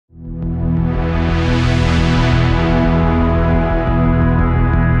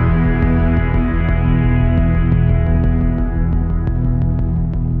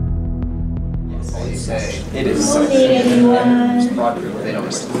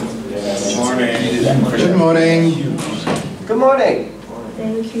Good morning. Good morning.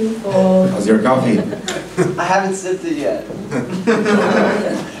 Thank you for... How's your coffee? I haven't sipped it yet.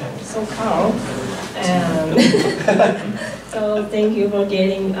 So calm. So thank you for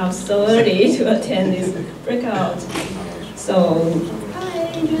getting up so early to attend this breakout. So,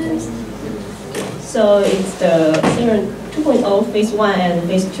 hi, James. So it's the Ethereum 2.0 phase 1 and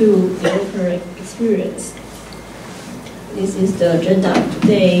phase 2 developer experience. This is the agenda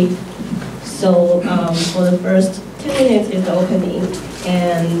today. So for the first 10 minutes is the opening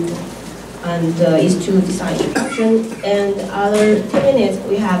and is to design introduction. And the other 10 minutes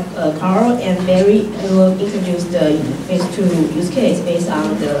we have Carl and Barry who will introduce the phase 2 use case based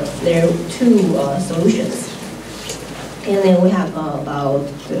on the layer 2 solutions. And then we have about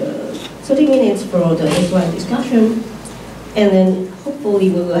 30 minutes for the phase 1 discussion. And then hopefully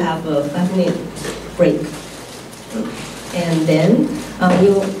we will have a 5-minute break. And then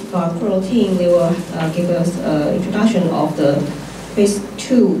our Coral team, they will give us an introduction of the phase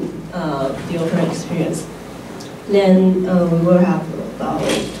 2 developer experience. Then we will have about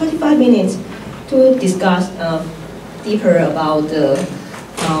 25 minutes to discuss deeper about the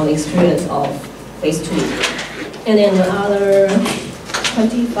experience of phase 2. And then the other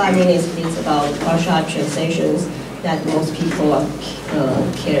 25 minutes is about partial transactions that most people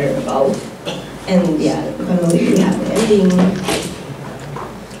care about. And yeah, finally we have the ending.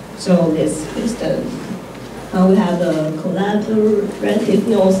 So this is the, we have the collaborative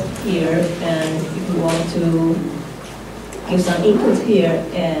notes here, and if you want to give some input here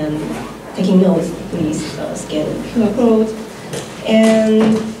and taking notes, please scan the QR code.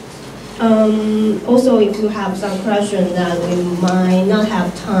 And also if you have some questions that we might not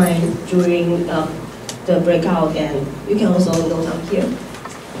have time during the breakout, and you can also note down here.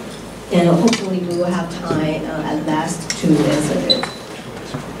 And hopefully we will have time at last to answer it.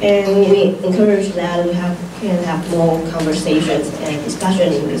 And we encourage that we can have more conversations and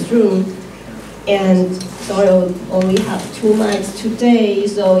discussion in this room. And sorry, we only have 2 mics today,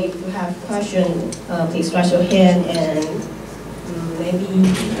 so if you have questions, please raise your hand and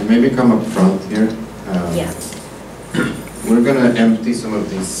maybe come up front here. Yeah. We're gonna empty some of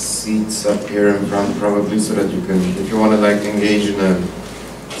these seats up here in front probably, so that you can, if you want to like engage in a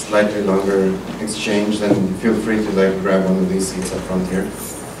slightly longer exchange, then feel free to like grab one of these seats up front here.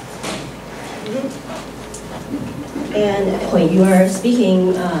 And when you are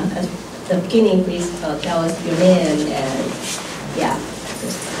speaking at the beginning, please tell us your name and yeah,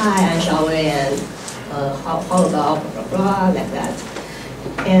 just, hi, I'm Hsiao-Wei, and how about blah blah blah like that.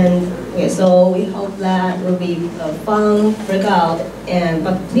 And okay, so we hope that will be a fun breakout. And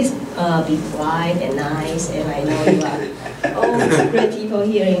but please be polite and nice. And I know you are all great people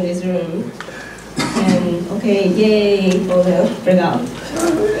here in this room. And okay, yay for the breakout.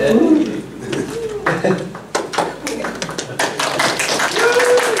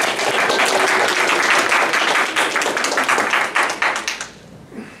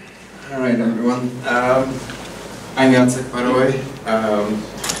 All right, everyone. I'm Jacek, by the way.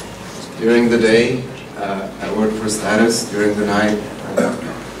 During the day, I work for Status. During the night,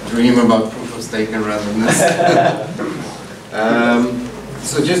 I dream about proof of stake and randomness.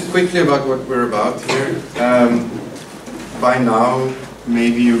 So just quickly about what we're about here. By now,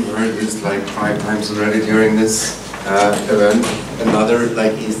 maybe you've heard this like 5 times already during this event. Another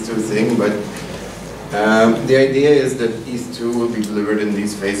like ETH2 thing, but the idea is that ETH2 will be delivered in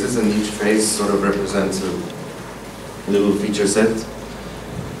these phases, and each phase sort of represents a little feature set.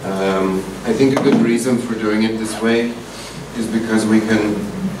 I think a good reason for doing it this way is because we can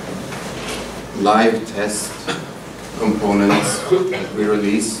live test components that we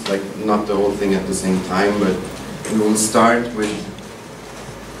release, like not the whole thing at the same time, but we will start with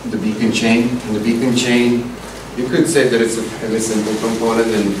the beacon chain. And the beacon chain, you could say that it's a fairly simple component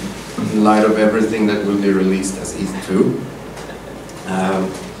in light of everything that will be released as ETH2.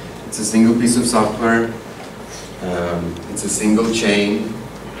 It's a single piece of software. It's a single chain,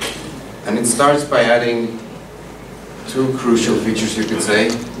 and it starts by adding 2 crucial features, you could say.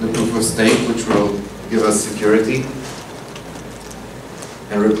 The proof of stake, which will give us security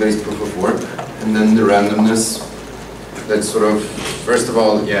and replace proof of work, and then the randomness that sort of, first of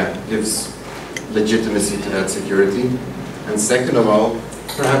all, yeah, gives legitimacy to that security, and second of all,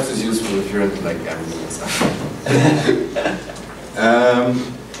 perhaps is useful if you're into like gambling and stuff.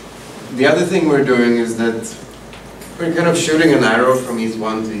 The other thing we're doing is that we're kind of shooting an arrow from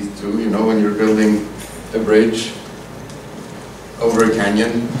ETH1 to ETH2, you know, when you're building a bridge over a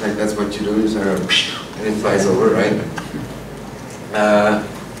canyon, like that's what you do, you sort of, and it flies over, right?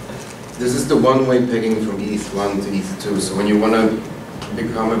 This is the one-way pegging from ETH1 to ETH2, so when you want to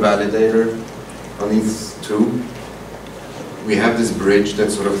become a validator on these two, we have this bridge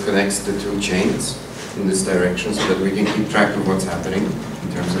that sort of connects the two chains in this direction so that we can keep track of what's happening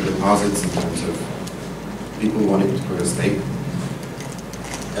in terms of deposits, in terms of people wanting to put a stake.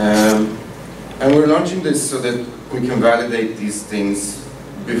 And we're launching this so that we can validate these things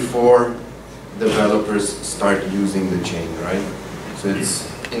before developers start using the chain, right? So it's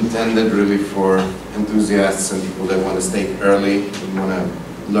intended really for enthusiasts and people that want to stake early, they want to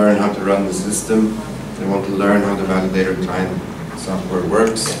learn how to run the system, they want to learn how the validator client software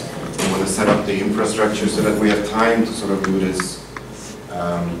works, they want to set up the infrastructure so that we have time to sort of do this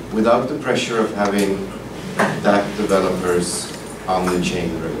without the pressure of having Dapp developers on the chain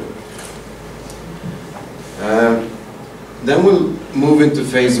really. Then we'll move into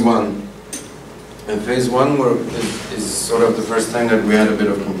phase one. And phase one is sort of the first time that we had a bit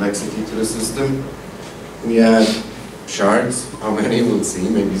of complexity to the system. We had shards, how many we'll see,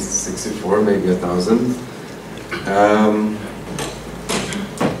 maybe 64, maybe 1,000.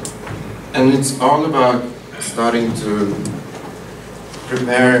 And it's all about starting to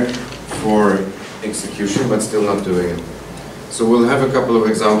prepare for execution, but still not doing it. So we'll have a couple of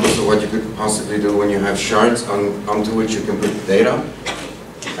examples of what you could possibly do when you have shards onto which you can put data,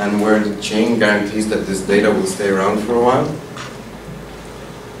 and where the chain guarantees that this data will stay around for a while.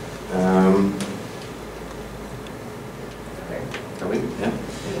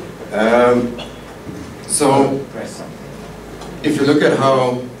 So if you look at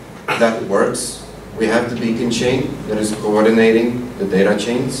how that works, we have the beacon chain that is coordinating the data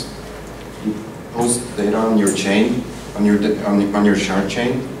chains. You post data on your chain, on your shard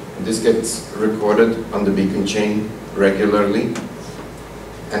chain, and this gets recorded on the beacon chain regularly.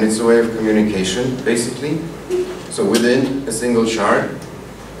 And it's a way of communication, basically. So within a single shard,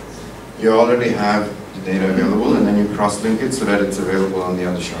 you already have the data available, and then you cross-link it so that it's available on the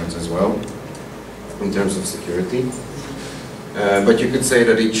other shards as well, in terms of security. But you could say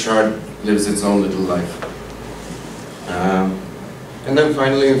that each shard lives its own little life. And then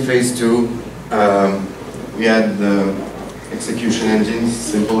finally in phase two, we had the execution engines,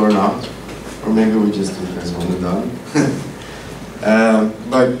 simple or not, or maybe we just do phase one and done.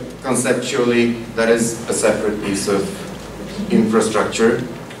 But conceptually, that is a separate piece of infrastructure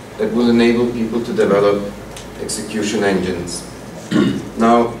that will enable people to develop execution engines.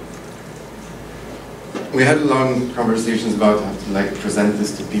 Now, we had long conversations about how to present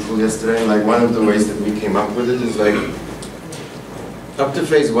this to people yesterday. Like one of the ways that we came up with it is like, up to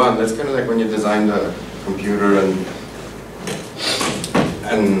phase one, that's kind of like when you design the computer and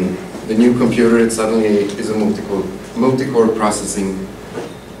the new computer, it suddenly is a multi-core processing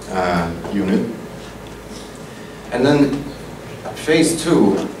unit. And then phase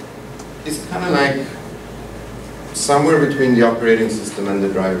two is kind of like somewhere between the operating system and the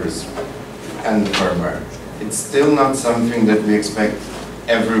drivers and the firmware. It's still not something that we expect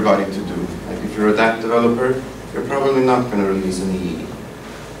everybody to do. Like if you're a Dapp developer, you're probably not going to release an EE.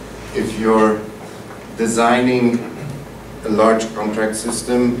 If you're designing a large contract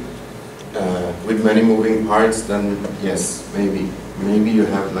system with many moving parts, then yes, maybe you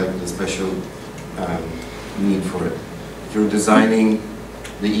have like the special need for it. If you're designing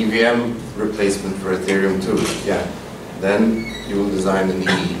the EVM replacement for Ethereum 2, yeah, then you will design an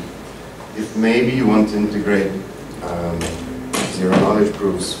EE. If maybe you want to integrate zero-knowledge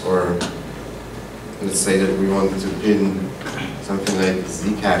proofs, or let's say that we want to pin something like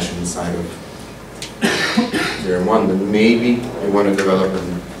Zcash inside of Ethereum 1, then maybe you want to develop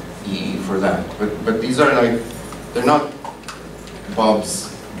an EE for that. But these are like, they're not Bob's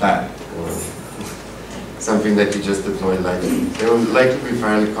Dapp or something that you just deploy lightly. They will likely be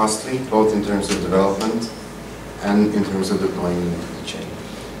fairly costly, both in terms of development and in terms of deploying them into the chain.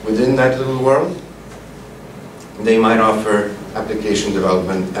 Within that little world, they might offer application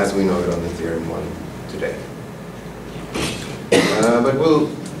development as we know it on Ethereum 1 today. But we'll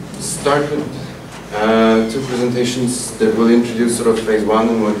start with two presentations that will introduce sort of phase one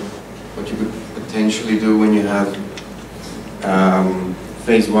and what you could potentially do when you have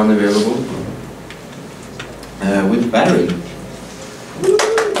phase one available with battery.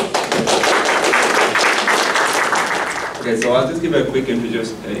 Okay, so I'll just give a quick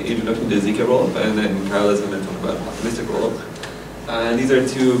introduction to the Sieka rollup, and then Kyle is going to talk about optimistic rollup. And these are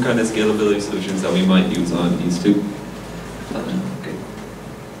two kind of scalability solutions that we might use on these two. Okay.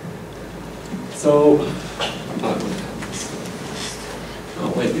 So,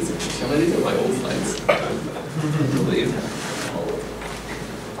 oh wait, these are my old slides. I believe.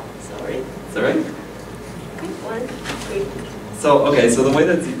 Sorry. Is that right? One, three. So, okay, so the way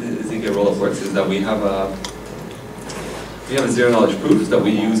that Sieka rollup works is that we have we have a zero knowledge proof that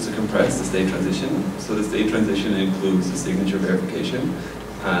we use to compress the state transition. So the state transition includes the signature verification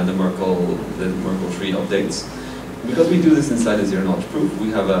and the Merkle tree updates. Because we do this inside a zero knowledge proof, we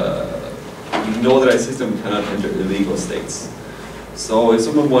know that our system cannot enter illegal states. So if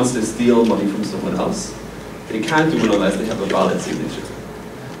someone wants to steal money from someone else, they can't do it unless they have a valid signature.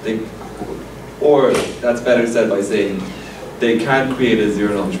 Or that's better said by saying they can't create a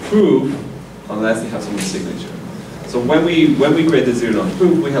zero knowledge proof unless they have someone's signature. So when we create the zero knowledge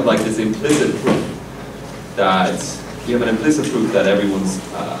proof, we have like this implicit proof that we have an implicit proof that everyone's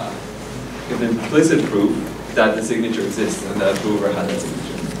we have an implicit proof that the signature exists and that whoever had that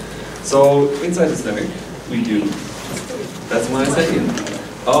signature. So inside the snark, we do. That's when I said you.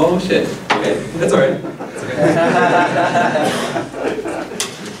 Oh shit. Okay, that's alright.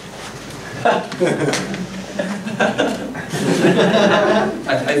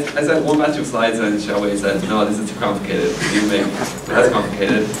 I sent one batch of slides and Hsiao-Wei said, no, this is too complicated. That's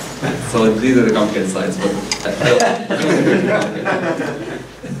complicated. So these are the complicated slides, but I don't think they're too complicated.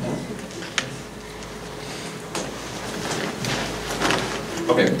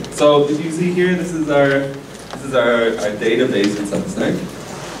 Okay, so if you see here, this is our database inside the snark.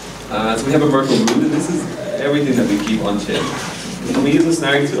 So we have a Merkle root, and this is everything that we keep on chain. And we use the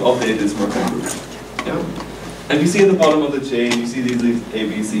snark to update this Merkle root. Yeah. And you see at the bottom of the chain, you see these leaves A,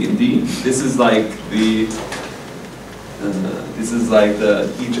 B, C, and D. This is like each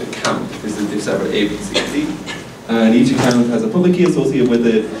account. This is the separate A, B, C, and D. And each account has a public key associated with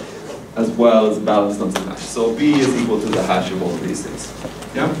it, as well as a balance, nonce, and hash. So B is equal to the hash of all of these things.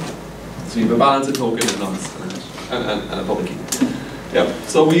 Yeah? So you have a balance, a token, a nonce, and a hash, and a public key. Yeah.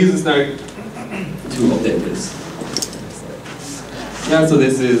 So we use the snark to update this. Yeah, so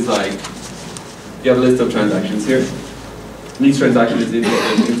this is like, you have a list of transactions here. And each transaction is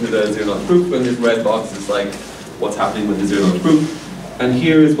input into the zero knowledge proof, and this red box is like what's happening with the zero knowledge proof. And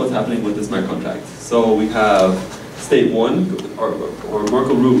here is what's happening with the smart contract. So we have state 1, or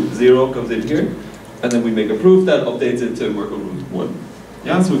Merkle root 0 comes in here, and then we make a proof that updates it to Merkle root 1.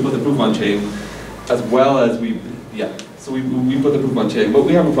 Yeah, so we put the proof on chain, as well as so we put the proof on chain, but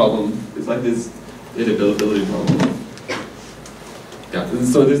we have a problem. It's like this data availability problem. Yeah,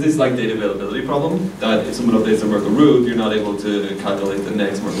 so there's this like data availability problem that if someone updates the Merkle root, you're not able to calculate the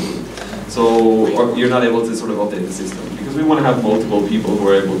next Merkle root. So, or you're not able to sort of update the system because we want to have multiple people who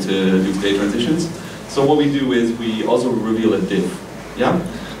are able to do state transitions. So what we do is we also reveal a diff. Yeah.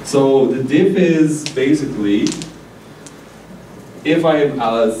 So the diff is basically if I am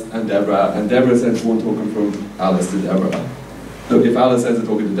Alice and Deborah sends one token from Alice to Deborah. So if Alice sends a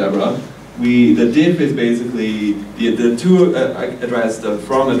token to Deborah, the diff is basically the to address, the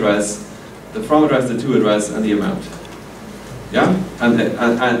from address, the to address, and the amount. Yeah, and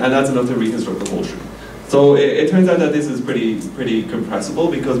that's enough to reconstruct the whole tree. So it turns out that this is pretty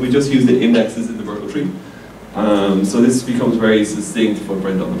compressible because we just use the indexes in the Merkle tree. So this becomes very succinct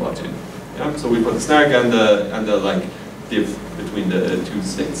footprint on the blockchain. Yeah, so we put the snark and the like diff between the two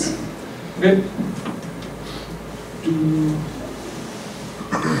states. Okay.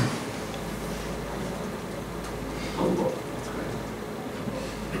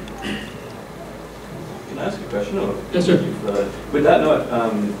 Can I ask a question? Yes, sure. Would that not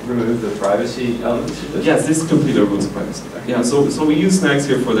remove the privacy elements of this? Yes, this completely removes privacy. Yeah, so we use snarks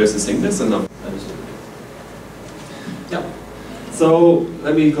here for their succinctness and not. Yeah. So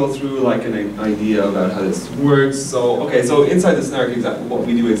let me go through like an idea about how this works. So okay, so inside the snark, what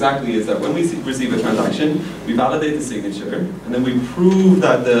we do exactly is that when we receive a transaction, we validate the signature, and then we prove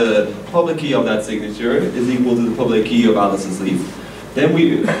that the public key of that signature is equal to the public key of Alice's leaf. Then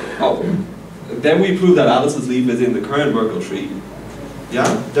we prove that Alice's leaf is in the current Merkle tree.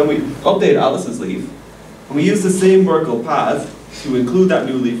 Yeah. Then we update Alice's leaf, and we use the same Merkle path to include that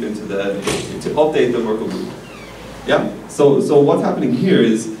new leaf into to update the Merkle root. Yeah. So what's happening here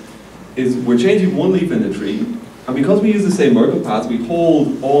is we're changing one leaf in the tree, and because we use the same Merkle path, we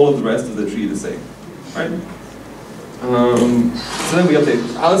hold all of the rest of the tree the same, right? So then we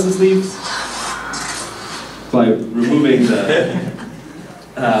update Alice's leaves by removing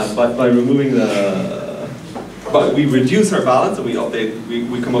but we reduce our balance and we update.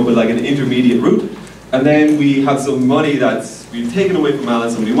 We come up with like an intermediate root, and then we have some money that's we've taken away from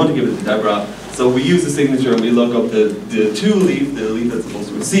Alice and we want to give it to Deborah. So we use the signature and we look up the to leaf, the leaf that's supposed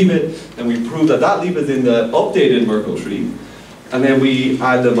to receive it, and we prove that that leaf is in the updated Merkle tree, and then we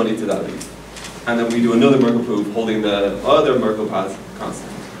add the money to that leaf. And then we do another Merkle proof holding the other Merkle path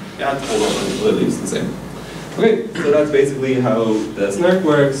constant. Yeah, to hold all the leaves the same. Okay, so that's basically how the snark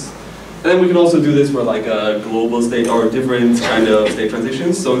works. And then we can also do this for like a global state or different kind of state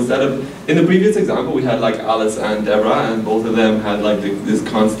transitions. So instead of, in the previous example, we had like Alice and Deborah, and both of them had like this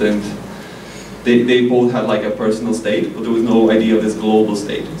constant, they both had like a personal state, but there was no idea of this global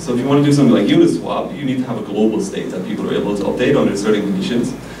state. So if you want to do something like Uniswap, you need to have a global state that people are able to update under certain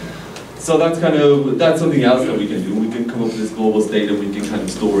conditions. So that's something else that we can do. We can come up with this global state and we can kind of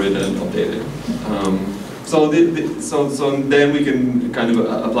store it and update it. So then we can kind of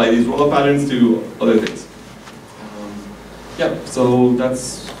apply these rollup patterns to other things. Yeah, so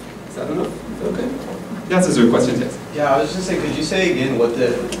is that enough? Is that okay? Yes, is there questions? Yes. Yeah, I was just saying, could you say again what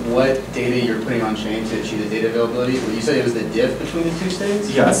data you're putting on chain to achieve the data availability? Well, you said it was the diff between the two states?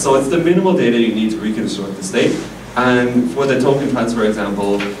 Yeah, so it's the minimal data you need to reconstruct the state. And for the token transfer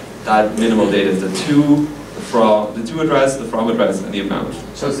example, that minimal data is the to address, the from address, and the amount.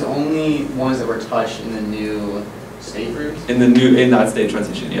 So it's the only ones that were touched in the new state groups? In that state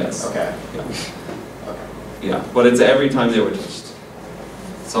transition, yes. Okay. Yeah. Okay. Yeah, but it's every time they were touched.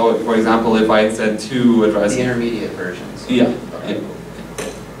 So, for example, if I said to address The intermediate versions? Yeah. Okay.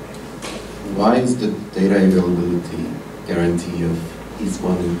 Yeah. Why is the data availability guarantee of phase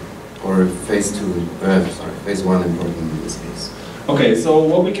one important in this case? Okay, so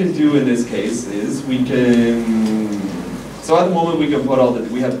what we can do in this case is we can. So at the moment we have to put all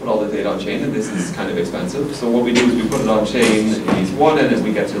the data on chain, and this is kind of expensive. So what we do is we put it on chain in phase one, and then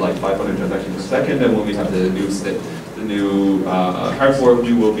we get to like 500 transactions per second. And when we have the new hard fork,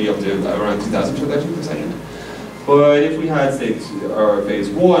 we will be up to around 2,000 transactions per second. But if we had phase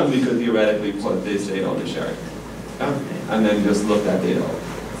one, we could theoretically put this data on the shard, and then just look that data up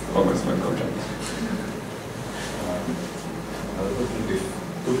from our smart contract.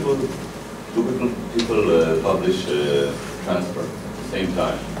 Two people publish transfer at the same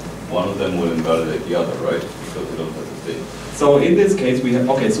time. One of them will invalidate the other, right? Because they don't have the state. So in this case, we have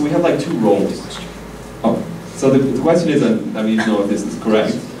like two roles. Oh, so the question is, and I need to know if this is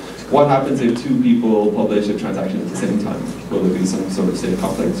correct. What happens if two people publish a transaction at the same time? Will there be some sort of state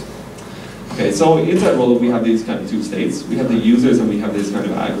conflict? Okay, so in that role, we have these kind of two states. We have the users and we have this kind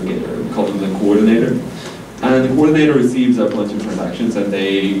of aggregator. We call them the coordinator. And the coordinator receives a bunch of transactions and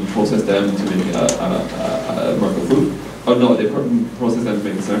they process them to make a Merkle proof. Oh no, they process them to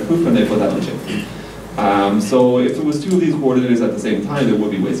make a snark proof and they put that on chain. So if it was two of these coordinators at the same time, it would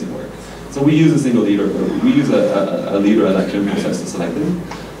be wasting work. So we use a single leader, we use a leader election process to select them.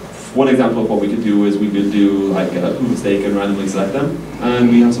 One example of what we could do is we could do like a proof of stake and randomly select them. And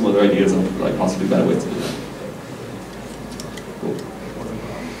we have some other ideas of like possibly better ways to do that. Cool.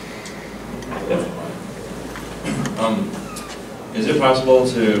 Yeah. Is it possible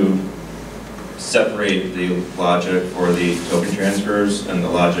to separate the logic for the token transfers and the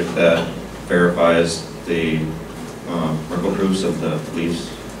logic that verifies the Merkle proofs of the leaves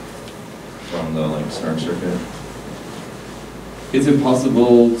from the snark circuit? Is it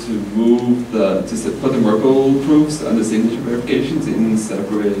possible to move put the Merkle proofs and the signature verifications in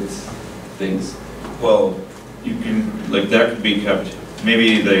separate things? Well, you can, that could be kept,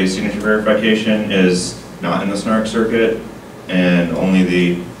 maybe the signature verification is not in the snark circuit and only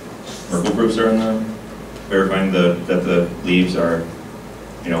the Merkle proofs are in the verifying that the leaves are,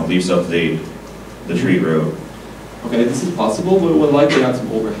 leaves of the tree root. Okay, this is possible, but it will likely have some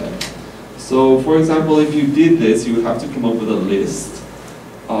overhead. So, for example, if you did this, you would have to come up with a list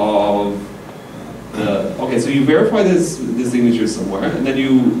of okay, so you verify the signatures somewhere, and then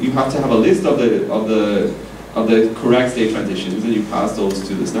you have to have a list of the correct state transitions, and you pass those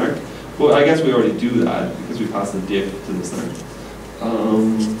to the snark. Well, I guess we already do that because we pass the diff to the snark.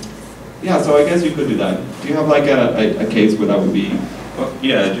 Yeah, so I guess you could do that. Do you have like a case where that would be? Well,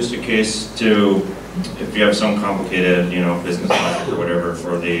 yeah, just a case to, if you have some complicated, business logic or whatever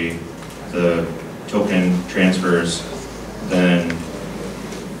for the token transfers, then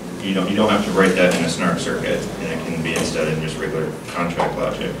you don't have to write that in a snark circuit, and it can be instead in just regular contract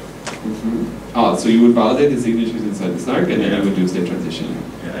logic. Oh, so you would validate the signatures inside the snark, and then you would do state transition.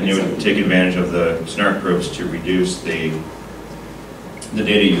 Yeah, and you would take advantage of the snark proofs to reduce the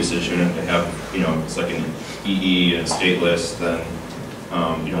data usage. You don't have to have, it's like an EE and state list, then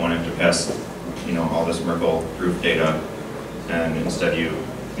you don't want to have to pass, all this Merkle proof data, and instead you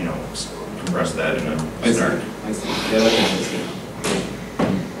compress that in a snark. I see. Yeah, that's interesting.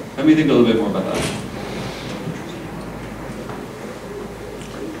 Let me think a little bit more about that.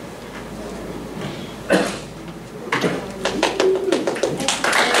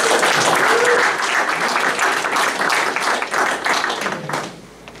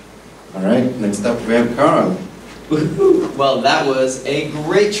 All right, next up we have Carl. Well, that was a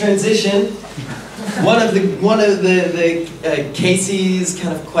great transition. one of the Casey's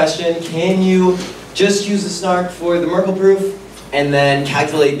kind of question, can you just use the snark for the Merkle proof and then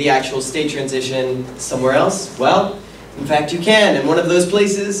calculate the actual state transition somewhere else? Well, in fact you can, and one of those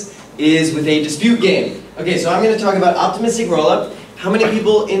places is with a dispute game. Okay, so I'm going to talk about optimistic rollup. How many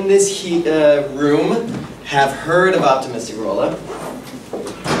people in this room have heard of optimistic rollup?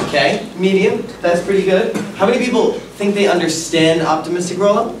 Okay, medium, that's pretty good. How many people think they understand optimistic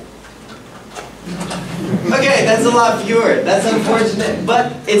rollup? Okay, that's a lot fewer. That's unfortunate,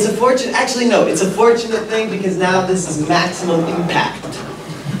 but it's a fortunate, actually no, it's a fortunate thing because now this is maximum impact.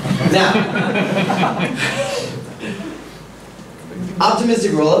 Now,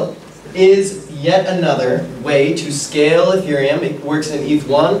 optimistic rollup is yet another way to scale Ethereum. It works in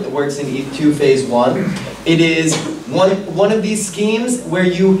ETH1, it works in ETH2 phase 1. It is one of these schemes where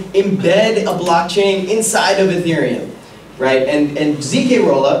you embed a blockchain inside of Ethereum. Right, and ZK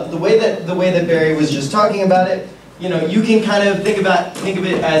rollup, the way that Barry was just talking about it, you know, you can kind of think of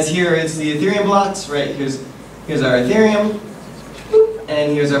it as here is the Ethereum blocks, right? Here's our Ethereum,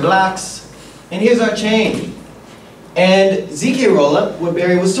 and here's our blocks, and here's our chain. And ZK rollup, what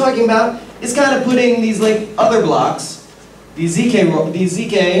Barry was talking about, is kind of putting these like other blocks, these ZK rollup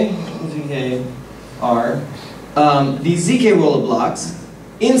blocks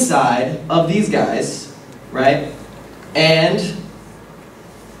inside of these guys, right? And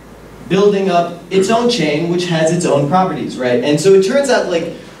building up its own chain, which has its own properties, right? And so it turns out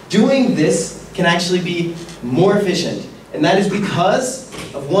like doing this can actually be more efficient. And that is because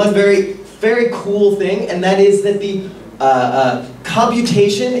of one very, very cool thing, and that is that the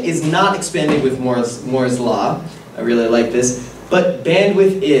computation is not expanded with Moore's law. I really like this, but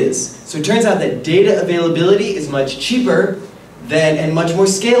bandwidth is. So it turns out that data availability is much cheaper than, and much more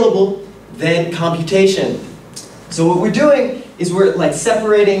scalable than computation. So what we're doing is we're like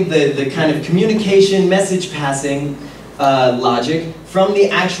separating the kind of communication message passing logic from the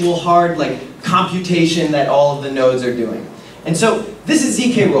actual hard like computation that all of the nodes are doing. And so this is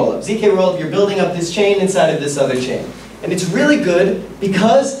ZK rollup. ZK rollup, you're building up this chain inside of this other chain. And it's really good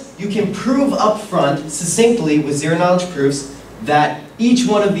because you can prove up front succinctly with zero knowledge proofs that each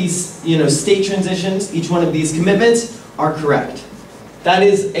one of these state transitions, each one of these commitments are correct. That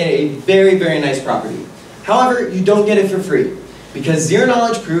is a very, very nice property. However, you don't get it for free because zero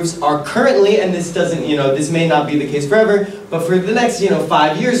knowledge proofs are currently, and this doesn't, this may not be the case forever, but for the next,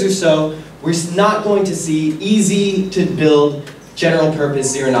 5 years or so, we're not going to see easy to build general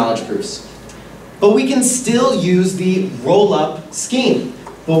purpose zero knowledge proofs. But we can still use the roll-up scheme,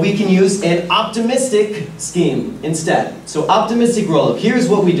 but we can use an optimistic scheme instead. So optimistic roll-up, here's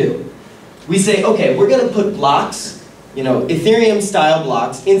what we do. We say, okay, we're going to put blocks, Ethereum style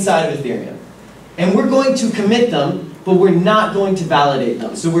blocks inside of Ethereum. And we're going to commit them, but we're not going to validate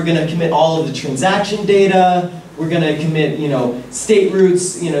them. So we're going to commit all of the transaction data, we're going to commit, state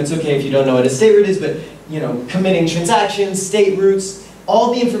roots, it's okay if you don't know what a state root is, but, committing transactions, state roots,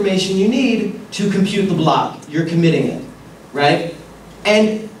 all the information you need to compute the block. You're committing it, right?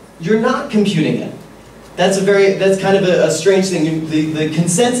 And you're not computing it. That's kind of a strange thing. The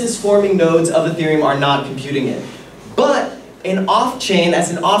consensus forming nodes of Ethereum are not computing it. But an off-chain,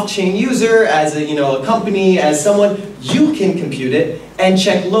 as an off-chain user, as a company, as someone, you can compute it and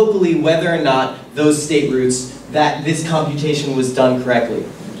check locally whether or not those state roots, that this computation was done correctly.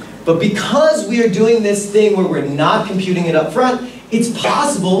 But because we are doing this thing where we're not computing it up front, it's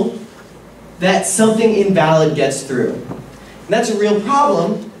possible that something invalid gets through. And that's a real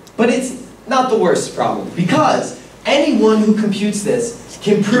problem, but it's not the worst problem because anyone who computes this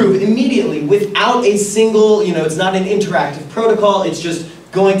can prove immediately without a single, it's not an interactive protocol, it's just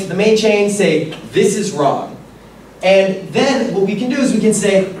going to the main chain, say, this is wrong. And then what we can do is we can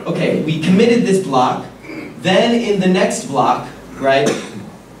say, okay, we committed this block, then in the next block, right,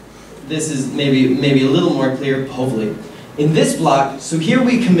 this is maybe a little more clear, hopefully. In this block, so here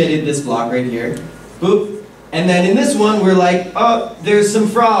we committed this block right here, boop, and then in this one we're like, oh, there's some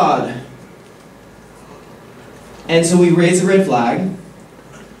fraud. And so we raise a red flag,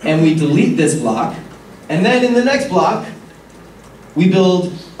 and we delete this block, and then in the next block, we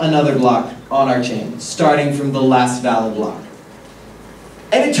build another block on our chain, starting from the last valid block.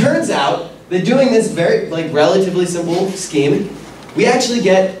 And it turns out that doing this very, relatively simple scheme, we actually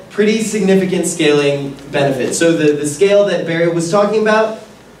get pretty significant scaling benefits. So the scale that Barry was talking about,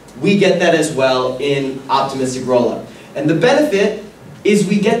 we get that as well in optimistic rollup. And the benefit is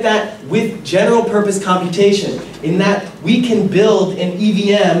we get that with general purpose computation, in that we can build an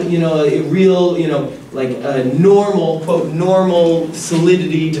EVM, a real, a normal, quote, normal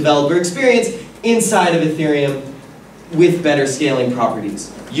Solidity developer experience inside of Ethereum with better scaling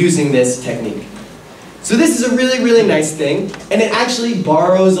properties using this technique. So this is a really, really nice thing, and it actually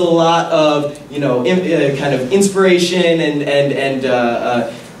borrows a lot of, kind of inspiration and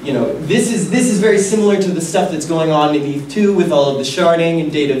this is very similar to the stuff that's going on in ETH2 with all of the sharding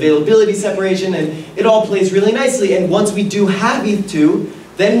and data availability separation, and it all plays really nicely. And once we do have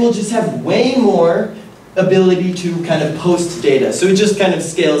ETH2, then we'll just have way more ability to kind of post data. So it just kind of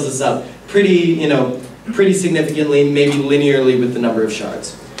scales us up pretty significantly, maybe linearly with the number of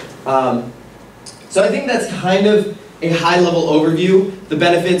shards. So I think that's kind of a high-level overview. The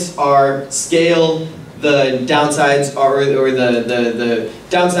benefits are scale. The downsides are, or the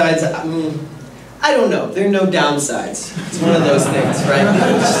downsides, I don't know. There are no downsides. It's one of those things, right?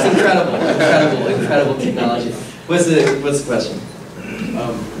 It's just incredible technology. What's the question?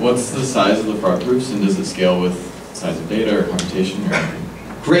 What's the size of the fraud proofs, and does it scale with size of data or computation or anything?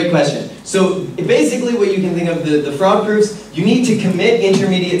 Great question. So basically what you can think of the fraud proofs, you need to commit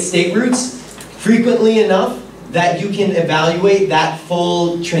intermediate state roots frequently enough that you can evaluate that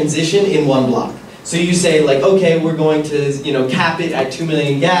full transition in one block. So you say like, okay, we're going to cap it at 2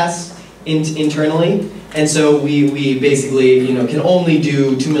 million gas internally, and so we basically can only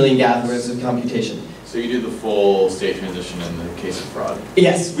do 2 million gas worth of computation. So you do the full state transition in the case of fraud?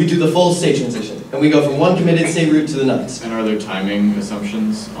 Yes, we do the full state transition, and we go from one committed state root to the next. And are there timing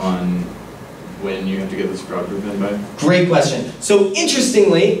assumptions on when you have to get this fraud proof in by? Great question. So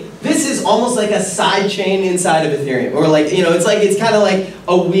interestingly, this is almost like a side chain inside of Ethereum, or like it's kind of like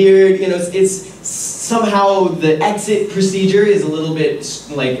a weird it's somehow the exit procedure is a little bit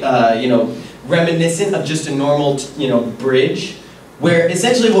like reminiscent of just a normal bridge, where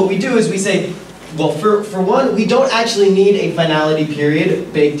essentially what we do is we say, well, for one, we don't actually need a finality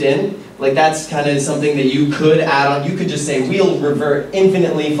period baked in. Like that's kind of something that you could add on. You could just say we'll revert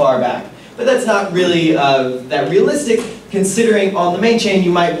infinitely far back. But that's not really that realistic, considering on the main chain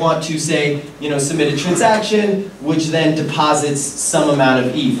you might want to say, submit a transaction, which then deposits some amount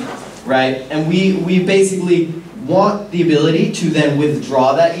of ETH, right? And we basically want the ability to then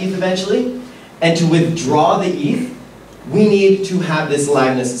withdraw that ETH eventually. And to withdraw the ETH, we need to have this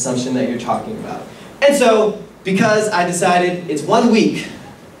liveness assumption that you're talking about. And so, because I decided it's 1 week,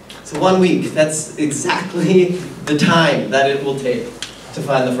 so 1 week, that's exactly the time that it will take to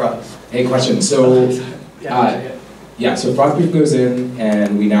find the fraud. Hey, question. So, so fraud proof goes in,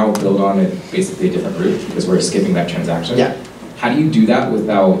 and we now build on it basically a different route because we're skipping that transaction. Yeah. How do you do that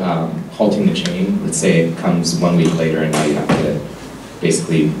without halting the chain? Let's say it comes 1 week later, and now you have to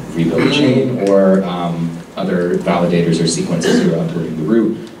basically rebuild the chain, or other validators or sequencers who are uploading the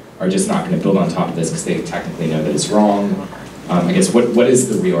root are just not going to build on top of this because they technically know that it's wrong. I guess what does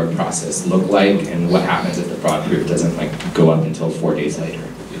the reorg process look like, and what happens if the fraud proof doesn't go up until 4 days later?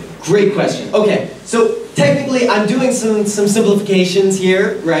 Great question. Okay, so technically I'm doing some simplifications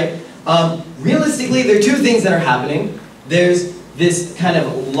here, right? Realistically, there are two things that are happening. There's this kind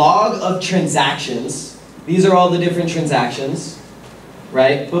of log of transactions. These are all the different transactions,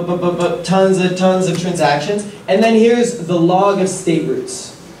 right? Tons of transactions. And then here's the log of state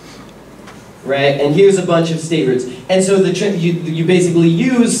roots, right? And here's a bunch of state roots. And so you basically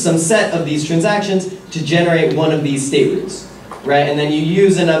use some set of these transactions to generate one of these state roots, right? And then you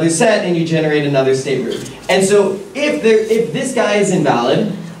use another set and you generate another state root. And so if this guy is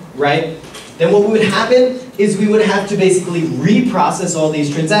invalid, right, then what would happen is we would have to basically reprocess all these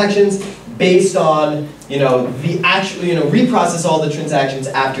transactions based on, reprocess all the transactions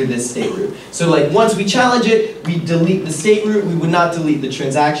after this state root. So like once we challenge it, we delete the state root, we would not delete the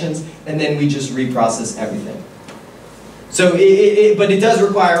transactions, and then we just reprocess everything. So but it does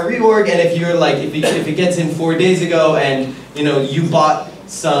require a reorg, and if you're like, if it gets in 4 days ago and you bought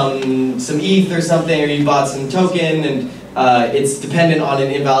some ETH or something, or you bought some token and it's dependent on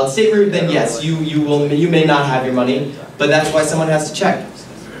an invalid state root, then yes, you may not have your money, but that's why someone has to check.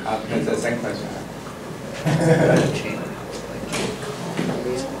 That's the second question.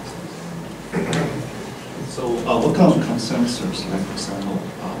 So what kind of consensus, like for example,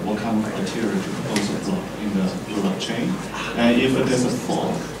 what kind of criteria to propose a block in the blockchain? And if there's a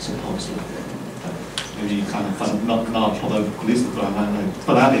fork, supposedly, maybe kind of not probabilistic, but like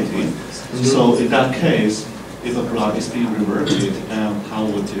finality. So in that case, if a block is being reverted, how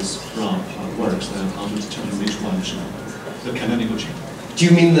would this block works, and how to determine which one should the canonical chain? Do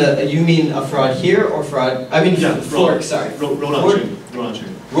you mean a fraud here or fraud? I mean fork. Sorry. Roll on chain.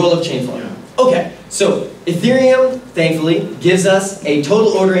 Roll of chain fork. Yeah. Okay. So Ethereum, thankfully, gives us a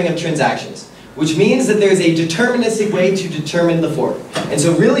total ordering of transactions, which means that there's a deterministic way to determine the fork. And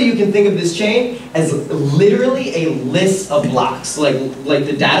so really you can think of this chain as literally a list of blocks. Like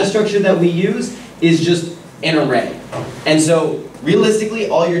the data structure that we use is just an array. And so realistically,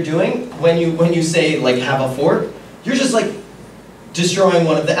 all you're doing when you say like have a fork, you're just like destroying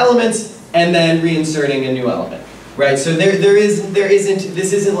one of the elements and then reinserting a new element, right? So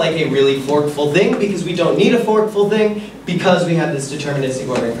this isn't like a really forkful thing because we don't need a forkful thing because we have this deterministic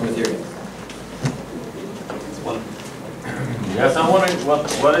ordering from Ethereum. Yes, I'm wondering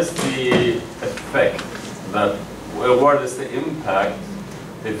what is the effect that, what is the impact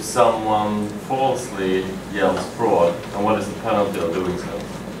if someone falsely yells fraud, and what is the penalty of doing so?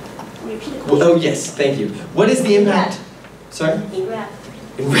 Well, oh yes, thank you. What is the impact? Sorry?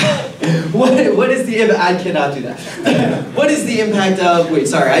 What is the impact? I cannot do that. What is the impact of, wait,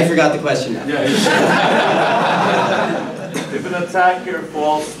 sorry, I forgot the question now. Yeah, if an attacker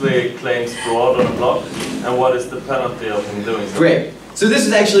falsely claims fraud on a block, and what is the penalty of him doing so? Great. So this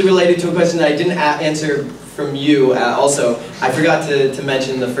is actually related to a question that I didn't answer from you also. I forgot to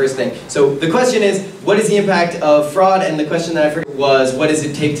mention the first thing. So the question is, what is the impact of fraud? And the question that I forgot was, what does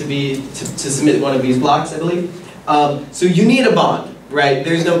it take to submit one of these blocks, I believe? So you need a bond, right?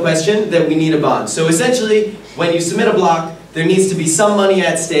 There's no question that we need a bond. So essentially, when you submit a block, there needs to be some money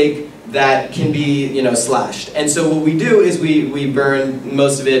at stake that can be, slashed. And so what we do is we burn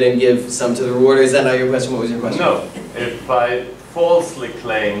most of it and give some to the rewarder. Is that not your question? What was your question? No. If I falsely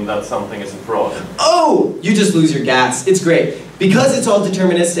claim that something is a fraud. Oh! You just lose your gas. It's great. Because it's all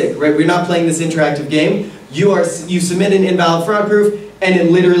deterministic, right? We're not playing this interactive game. You submit an invalid fraud proof, and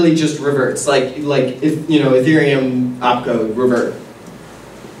it literally just reverts. Like if, Ethereum opcode revert.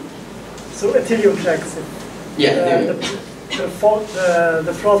 So Ethereum checks it. Yeah, the fraud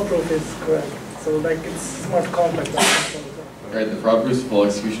proof is correct. So like it's smart contract. Right, the fraud proof is full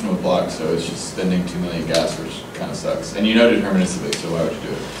execution of a block, so it's just spending 2 million gas, which kind of sucks. And you know deterministically, so why would you do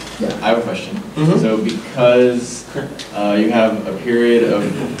it? Yeah. I have a question. So because you have a period of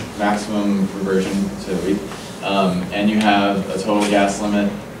maximum reversion to the week, and you have a total gas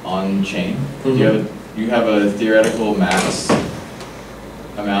limit on chain, you have a theoretical max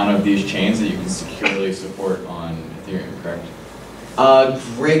amount of these chains that you can securely support on Ethereum, correct?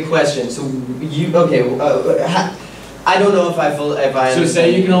 Great question. So I don't know if I So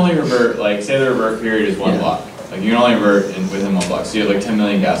say you can only revert, like say the revert period is 1 block. Like you can only revert within 1 block. So you have like 10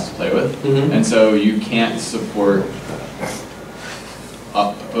 million gas to play with. And so you can't support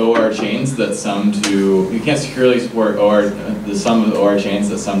OR chains that sum to, you can't securely support the sum of the OR chains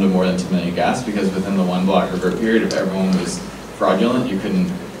that sum to more than 10 million gas because within the 1 block revert period, if everyone was fraudulent, you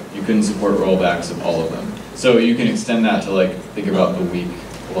couldn't support rollbacks of all of them. So you can extend that to like, think about the week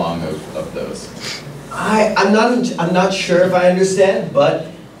long of those. I'm not sure if I understand, but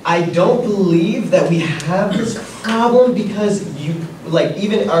I don't believe that we have this problem because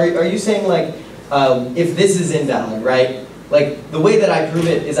are you saying like if this is invalid, right? Like the way that I prove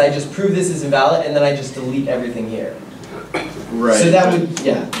it is I just prove this is invalid and then I just delete everything here. Right. So that would,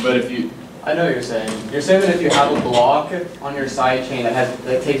 yeah. But if you, I know what you're saying. You're saying that if you have a block on your side chain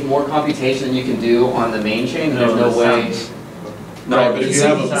that takes more computation than you can do on the main chain, there's no way. Right, but if you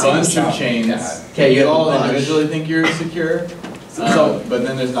have a bunch of chains, you all individually think you're secure, but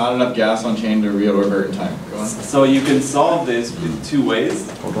then there's not enough gas on chain to revert in time. Go on. So you can solve this in 2 ways.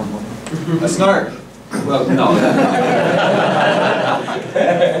 A snark. Well, no.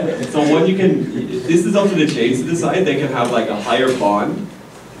 So what you can, this is up to the chains to decide. They can have like a higher bond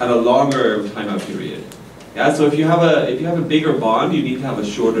and a longer timeout period. Yeah. So if you have a bigger bond, you need to have a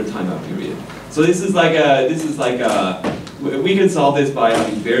shorter timeout period. So this is like a we can solve this by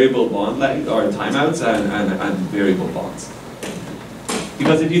having variable bond length or timeouts and variable bonds.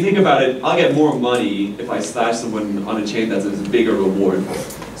 Because if you think about it, I'll get more money if I slash someone on a chain that's a bigger reward.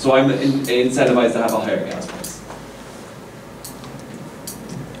 So I'm incentivized to have a higher gas price.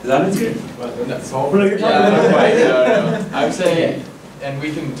 Is that it? No. I'm saying, and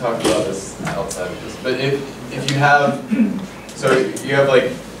we can talk about this outside of this, but if you have, so you have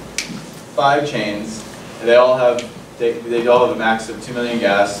like 5 chains, they all have a max of 2 million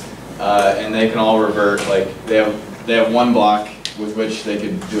gas, and they can all revert. Like they have 1 block with which they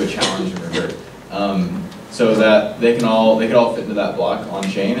could do a challenge and revert, so that they could all fit into that block on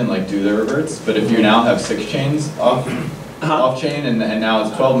chain and like do their reverts. But if you now have 6 chains off chain and now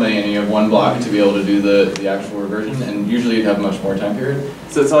it's 12 million and you have 1 block to be able to do the actual reversion, and usually you'd have a much more time period.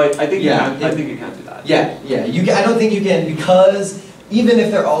 So I think you can't do that. Yeah. I don't think you can because even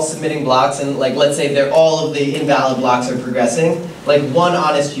if they're all submitting blocks and like let's say all of the invalid blocks are progressing, like one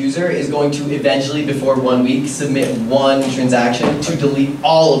honest user is going to eventually before 1 week submit 1 transaction to delete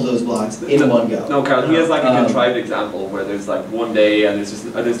all of those blocks in one go. No, Carl, he has like a contrived example where there's like 1 day and there's just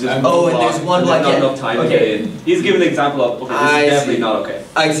one there's one block, block, not enough time to get in. He's given an example of this is definitely not okay.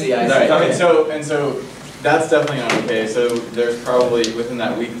 I see. Right. So That's definitely not okay. So there's probably, within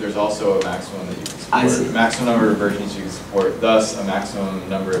that week, there's also a maximum that you can support. I see. Maximum number of versions you can support, thus a maximum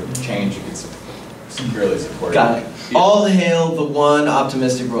number of chains you can securely support. Got it. All hail the one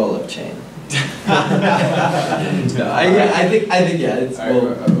optimistic roll-up chain. No, I think yeah, it's,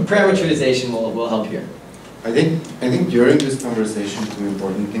 parameterization will help here. I think during this conversation, two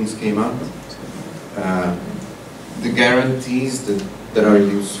important things came up. The guarantees that are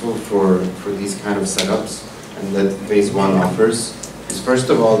useful for these kind of setups and that phase one offers is first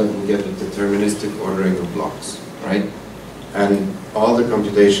of all that we get a deterministic ordering of blocks, right? And all the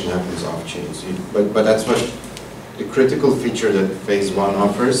computation happens off-chain. So but that's what the critical feature that phase one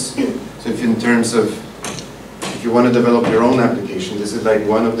offers. So if in terms of, if you want to develop your own application, this is like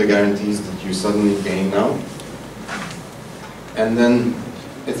one of the guarantees that you suddenly gain now. And then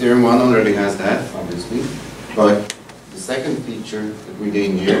Ethereum 1 already has that, obviously. But the second feature that we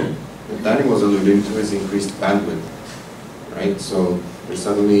gain here, that Danny was alluding to, is increased bandwidth, right? So there's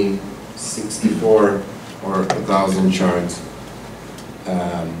suddenly 64 or 1,000 shards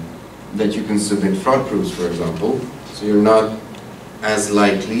that you can submit fraud proofs, for example. So you're not as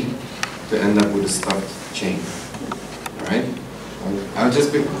likely to end up with a stuffed chain, all right? I'll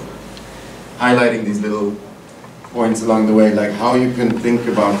just be highlighting these little points along the way, like how you can think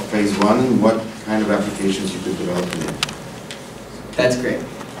about phase one and what kind of applications you could develop in it. That's great.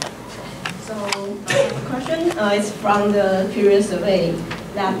 So the question is from the previous survey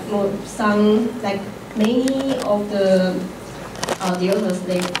that many of the developers,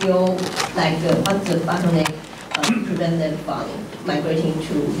 they feel like what's the bottleneck to prevent them from migrating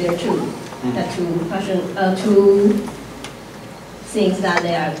to their tool. That two things that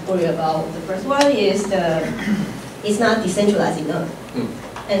they are worried about. The first one is it's not decentralized enough,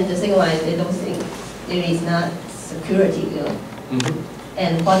 and the second one is they don't think there is not security enough.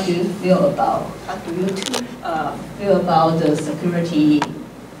 And what do you feel about? What do you feel about the security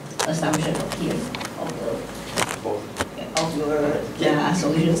assumption here of your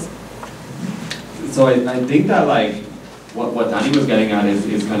solutions? So I think that like what Danny was getting at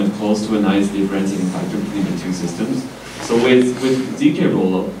is kind of close to a nice differentiating factor between the two systems. So with ZK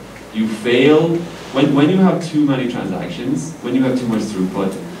rollup, you fail when you have too many transactions, when you have too much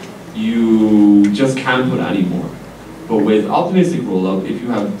throughput, you just can't put any more. But with optimistic rollup, if you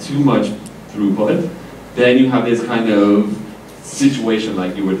have too much throughput, then you have this kind of situation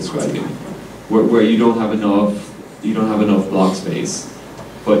like you were describing, where you don't have enough block space.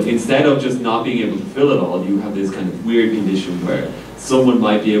 But instead of just not being able to fill it all, you have this kind of weird condition where someone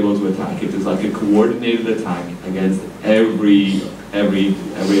might be able to attack if there's like a coordinated attack against every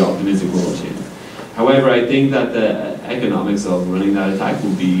optimistic rollup chain. However, I think that the economics of running that attack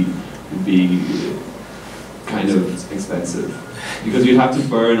would be kind of expensive, because you'd have to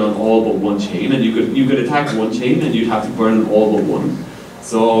burn on all but one chain, and you could attack one chain and you'd have to burn on all but one.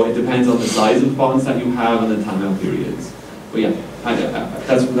 So it depends on the size of bonds that you have and the timeout periods. But yeah,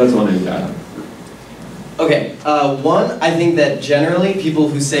 that's one I would add. Okay, one, I think that generally people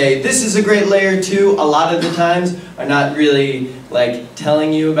who say this is a great layer 2 a lot of the times are not really like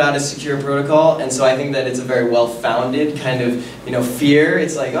telling you about a secure protocol, and so I think that it's a very well-founded kind of fear.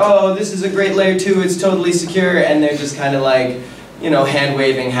 It's like, oh, this is a great layer 2, it's totally secure, and they're just kind of like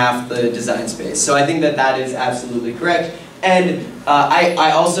hand-waving half the design space. So I think that that is absolutely correct, and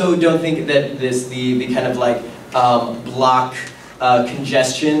I also don't think that the kind of like block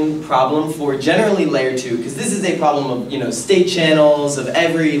congestion problem for generally layer 2, because this is a problem of state channels of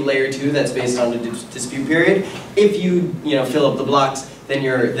every layer 2 that's based on a dispute period. If you fill up the blocks, then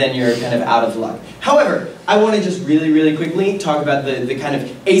you're kind of out of luck. However, I want to just really quickly talk about the kind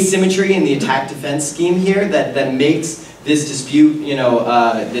of asymmetry in the attack defense scheme here that makes this dispute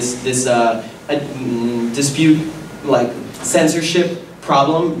dispute like censorship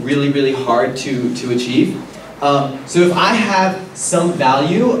problem really hard to achieve. So if I have some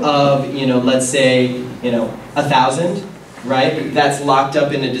value of, let's say, 1,000, right? That's locked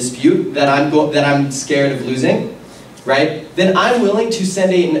up in a dispute that I'm scared of losing, right? Then I'm willing to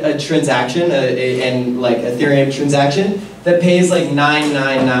send a transaction, like Ethereum transaction that pays like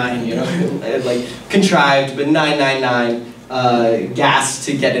 999, like contrived, but 999 gas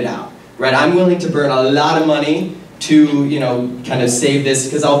to get it out, right? I'm willing to burn a lot of money to kind of save this,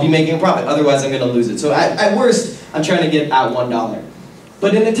 because I'll be making a profit. Otherwise, I'm going to lose it. So at worst, I'm trying to get out $1.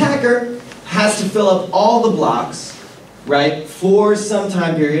 But an attacker has to fill up all the blocks, right, for some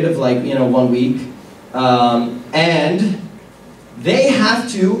time period of like 1 week, and they have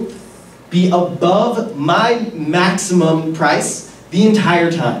to be above my maximum price the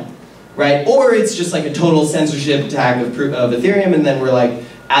entire time, right? Or it's just like a total censorship attack of Ethereum, and then we're like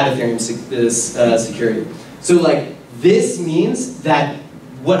at Ethereum security. So like, this means that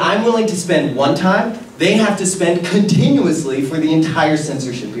what I'm willing to spend one time, they have to spend continuously for the entire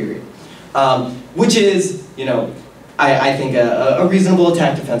censorship period. Which is, you know, I think a reasonable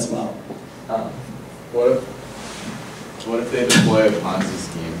attack defense model. What if they deploy a Ponzi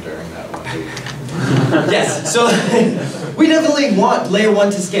scheme during that 1 week? Yes, so we definitely want layer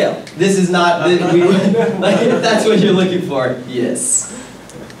 1 to scale. This is not, like, if that's what you're looking for, yes.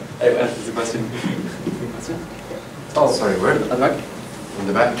 That's the question. Oh, sorry, where? At the back? In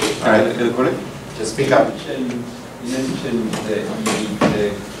the back? All right, in the corner. Just speak up. You mentioned that you need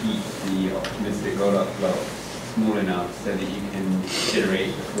to keep the optimistic rollup flow small enough so that you can generate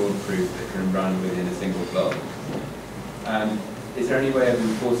a fraud proof that can run within a single block. Is there any way of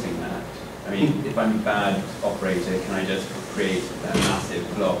enforcing that? I mean, if I'm a bad operator, can I just create a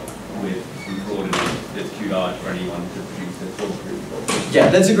massive block with some fraud in it that's too large for anyone to produce a fraud proof? Yeah,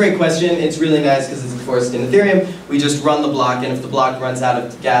 that's a great question. It's really nice because it's enforced in Ethereum. We just run the block, and if the block runs out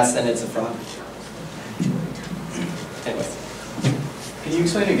of gas, then it's a fraud. Anyways. Can you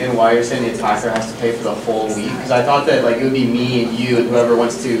explain again why you're saying the attacker has to pay for the whole week? Because I thought that like it would be me and you and whoever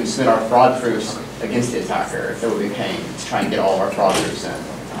wants to submit our fraud proofs against the attacker that would be paying to try and get all of our fraud proofs in at the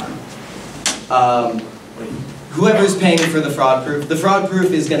time. Whoever's paying for the fraud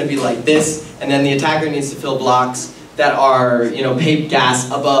proof is going to be like this, and then the attacker needs to fill blocks that are, you know, paid gas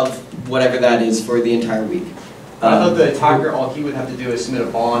above whatever that is for the entire week. I thought the attacker, all he would have to do is submit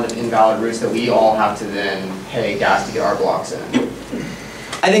a bond of invalid routes that we all have to then pay gas to get our blocks in.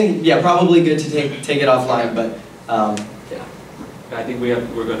 I think, yeah, probably good to take it offline, but yeah. I think we're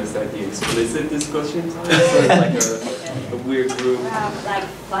going to start the explicit discussion time, so it's like a weird group. We have like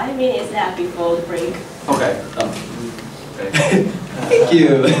 5 minutes left before the break. Okay. Okay. Thank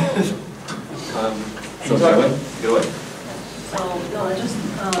you. So go away. So no, I just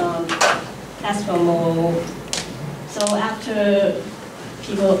ask for more. So after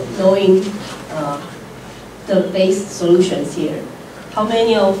people knowing the base solutions here, how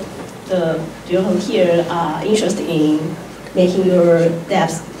many of the developers here are interested in making your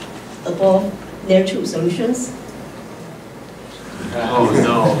dApps above layer 2 solutions? Oh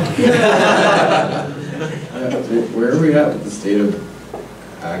no. Where are we at with the state of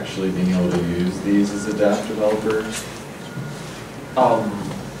actually being able to use these as a Dapp developer?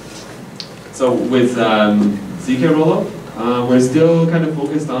 So with Sieka rollup, we're still kind of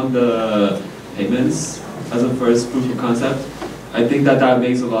focused on the payments as a first proof of concept. I think that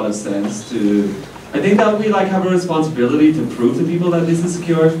makes a lot of sense to, I think that we like have a responsibility to prove to people that this is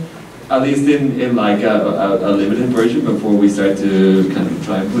secure, at least in like a limited version before we start to kind of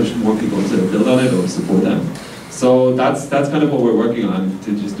try and push more people to build on it or support them. So that's kind of what we're working on,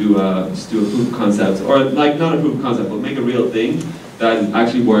 to just do a proof of concept, or like not a proof of concept, but make a real thing that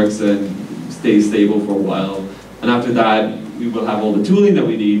actually works and stays stable for a while. And after that, we will have all the tooling that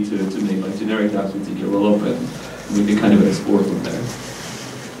we need to make like generic dApps with Sieka rollup, and we can kind of explore from there.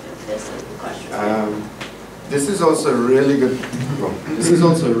 This is also a really good. Well, this is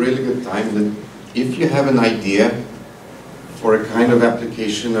also a really good time that if you have an idea for a kind of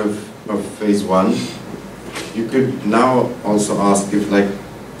application of phase 1, you could now also ask if like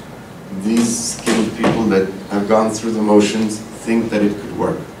these skilled people that have gone through the motions think that it could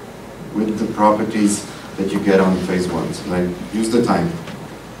work with the properties that you get on phase 1. So like use the time.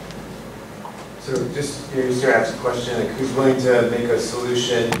 So just to ask a question, like who's willing to make a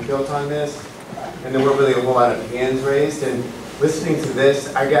solution built on this? And there weren't really a whole lot of hands raised. And listening to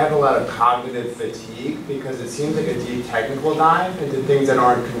this, I get a lot of cognitive fatigue because it seems like a deep technical dive into things that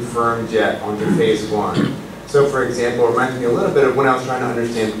aren't confirmed yet onto phase 1. So for example, it reminds me a little bit of when I was trying to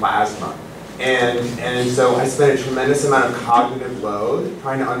understand plasma. And so I spent a tremendous amount of cognitive load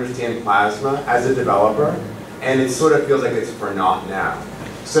trying to understand plasma as a developer, and it sort of feels like it's for naught now.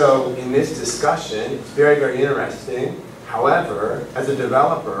 So in this discussion, it's very, very interesting. However, as a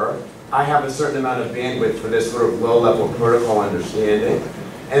developer, I have a certain amount of bandwidth for this sort of low-level protocol understanding.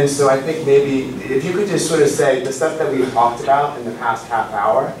 And so I think maybe if you could just sort of say the stuff that we've talked about in the past half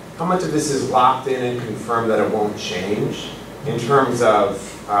hour, how much of this is locked in and confirmed that it won't change in terms of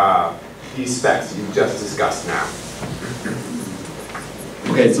these specs you've just discussed now?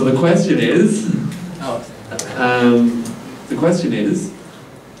 Okay, so the question is,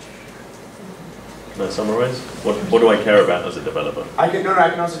 Can I summarize? What do I care about as a developer? I can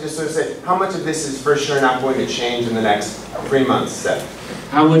also just sort of say, how much of this is for sure not going to change in the next 3 months, say?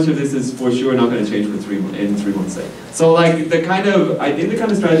 How much of this is for sure not going to change in 3 months, say? So like I think the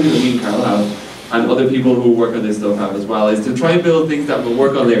kind of strategy that me and Carl have, and other people who work on this stuff have as well, is to try and build things that will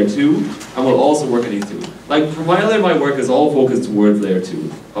work on layer 2 and will also work on these 2. like for my work is all focused towards layer 2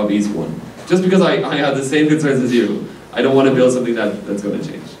 of ETH1. Just because I have the same concerns as you. I don't want to build something that's going to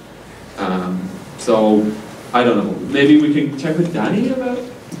change. So, I don't know. Maybe we can check with Danny about it?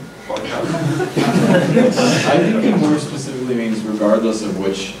 I think it more specifically means regardless of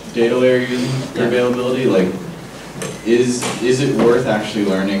which data layer you're using for availability, like, is it worth actually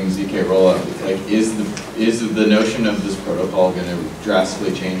learning ZK rollup? Like, is the notion of this protocol going to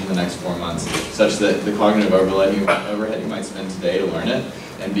drastically change in the next 4 months, such that the cognitive overhead you might spend today to learn it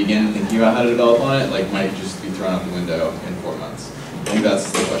and begin thinking about how to develop on it, like, might just be thrown out the window in 4 months? I think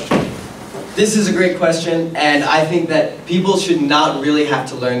that's the question. This is a great question, and I think that people should not really have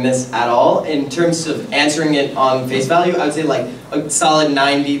to learn this at all. In terms of answering it on face value, I would say like a solid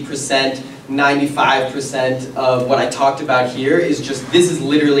 90%, 95% of what I talked about here is just, this is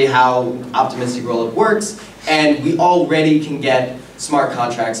literally how optimistic rollup works, and we already can get smart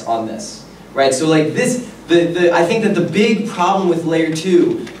contracts on this, right? So like this, I think that the big problem with layer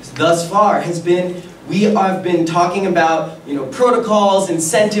 2 thus far has been, we have been talking about, you know, protocols,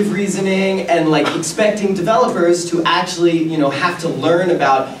 incentive reasoning, and like expecting developers to actually, you know, have to learn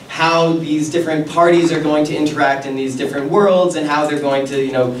about how these different parties are going to interact in these different worlds and how they're going to,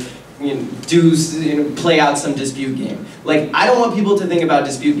 play out some dispute game. Like, I don't want people to think about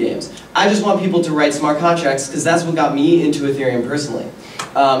dispute games. I just want people to write smart contracts because that's what got me into Ethereum personally.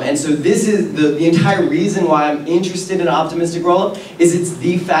 And so this is the entire reason why I'm interested in optimistic rollup is it's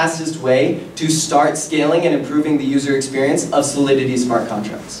the fastest way to start scaling and improving the user experience of Solidity smart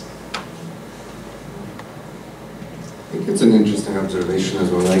contracts. I think it's an interesting observation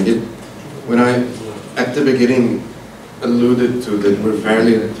as well. Like when I, at the beginning, alluded to that we're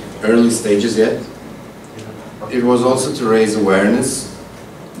fairly early stages yet, it was also to raise awareness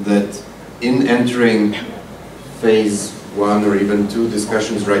that in entering phase 1 or even 2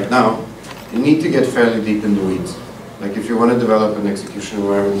 discussions right now, you need to get fairly deep in the weeds. Like if you want to develop an execution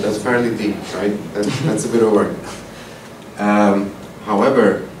environment, that's fairly deep, right? That's a bit of work.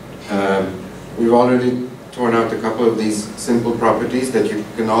 However, we've already torn out a couple of these simple properties that you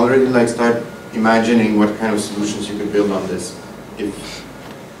can already like start imagining what kind of solutions you could build on this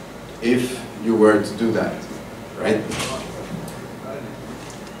if you were to do that, right?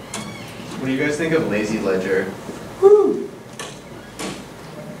 What do you guys think of lazy ledger? Woo!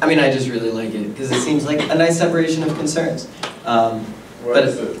 I mean, I just really like it because it seems like a nice separation of concerns. What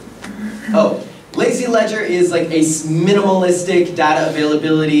is it? Oh, lazy ledger is like a minimalistic data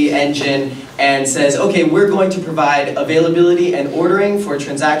availability engine and says, okay, we're going to provide availability and ordering for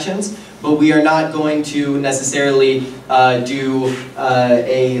transactions, but we are not going to necessarily do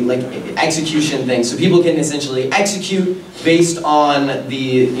a execution thing. So people can essentially execute based on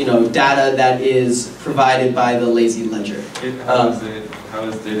the data that is provided by the lazy ledger. How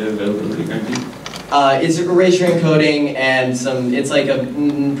is data availability going to be? It's erasure encoding and it's like a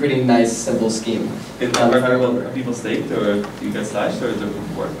pretty nice simple scheme. Are people staked or do you get slashed or is it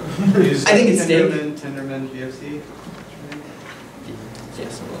work? I think it's staked. Tenderman BFC?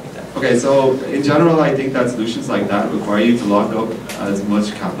 Yes, something like that. Okay, so in general, I think that solutions like that require you to lock up as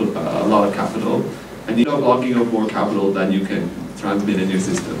much capital, a lot of capital, and you end up locking up more capital than you can transmit in your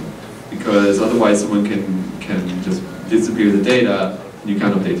system, because otherwise someone can just disappear the data and you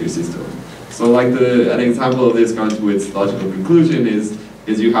can't update your system. So like an example of this, gone to its logical conclusion, is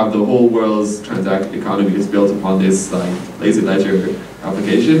you have the whole world's transaction economy is built upon this like lazy ledger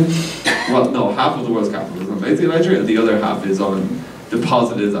application. Well, no, half of the world's capital is on lazy ledger, and the other half is on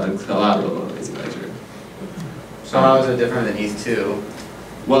deposited as collateral on lazy ledger. So how is it different than ETH2?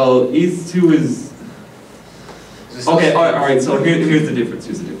 Well, ETH2 is okay. All right. So here's the difference.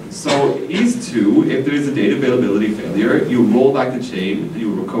 So ETH2, if there is a data availability failure, you roll back the chain and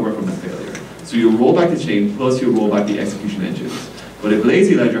you recover from that failure. So you roll back the chain plus you roll back the execution engines. But if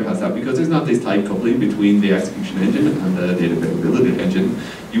lazy ledger has that, because there's not this tight coupling between the execution engine and the data availability engine,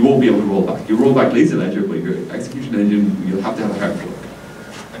 you won't be able to roll back. You roll back lazy ledger, but your execution engine, you'll have to have a hard fork.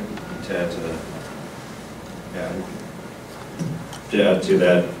 To add to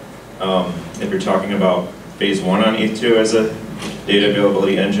that, if you're talking about phase 1 on ETH2 as a data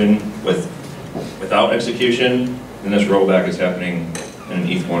availability engine without execution, then this rollback is happening in an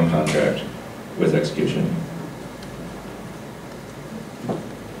ETH1 contract with execution.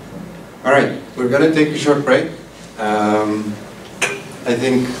 All right, we're going to take a short break. I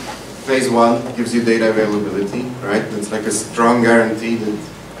think phase 1 gives you data availability, right? It's like a strong guarantee that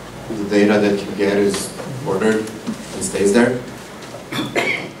the data that you get is ordered and stays there.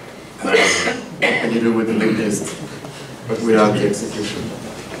 And you do with the linked list, but without the execution.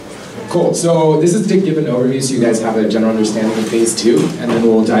 Cool. So this is to give an overview so you guys have a general understanding of phase 2, and then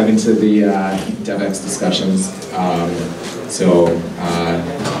we'll dive into the DevX discussions.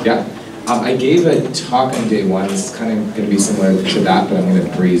 I gave a talk on day 1. It's kind of going to be similar to that, but I'm going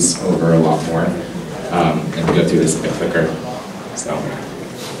to breeze over a lot more and go through this a bit quicker. So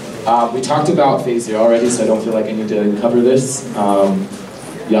we talked about phase 0 already, so I don't feel like I need to cover this.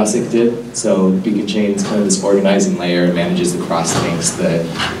 Jacek did. So beacon chain is kind of this organizing layer, it manages the cross links, the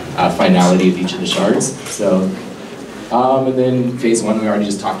finality of each of the shards. So, and then phase 1, we already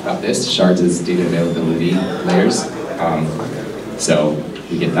just talked about this. Shards is data availability layers. So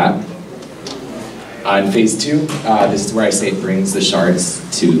we get that. In phase 2, this is where I say it brings the shards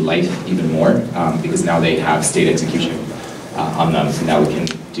to life even more, because now they have state execution on them. So now we can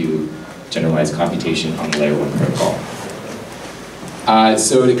do generalized computation on the layer 1 protocol.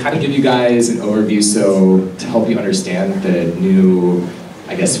 So to kind of give you guys an overview, so to help you understand the new,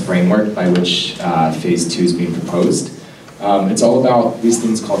 I guess, framework by which phase 2 is being proposed, it's all about these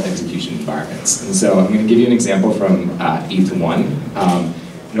things called execution environments. And so I'm going to give you an example from ETH1,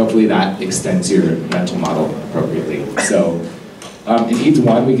 and hopefully that extends your mental model appropriately. So in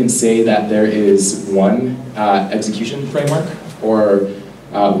ETH1, we can say that there is one execution framework, or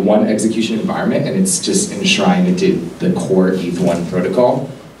one execution environment, and it's just enshrined into the core ETH1 protocol.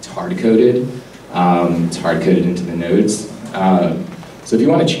 It's hard-coded. It's hard-coded into the nodes. So if you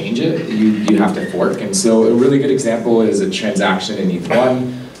want to change it, you have to fork. And so a really good example is a transaction in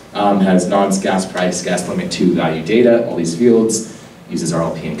ETH1, has nonce, gas price, gas limit 2 value data, all these fields, uses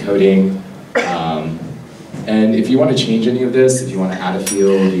RLP encoding. And if you want to change any of this, if you want to add a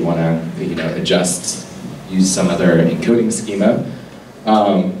field, you want to adjust, use some other encoding schema,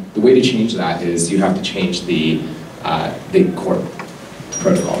 the way to change that is you have to change the core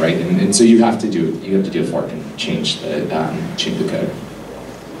protocol, right? And so you have to do a fork and change the code.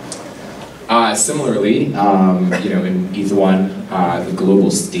 Similarly, in ETH1, the global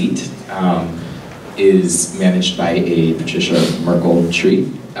state is managed by a Patricia Merkle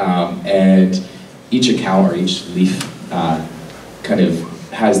tree, and each account or each leaf kind of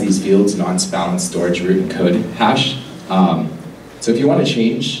has these fields: nonce, balance, storage, root, and code hash. So if you want to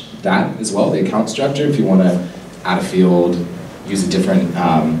change that as well, the account structure, if you want to add a field, use a different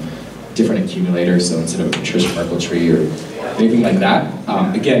accumulator, so instead of a Patricia Merkle tree or anything like that,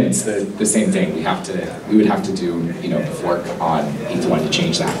 again, it's the same thing. We would have to do a fork on ETH1 to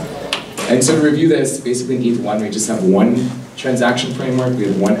change that. And so to review this, basically in ETH1, we just have one transaction framework, we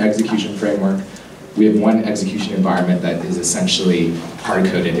have one execution framework, we have one execution environment that is essentially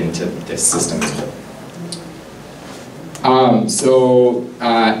hard-coded into this system as well.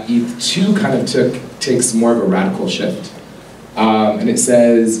 ETH2 kind of takes more of a radical shift. And it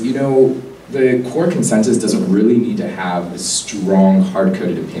says, the core consensus doesn't really need to have a strong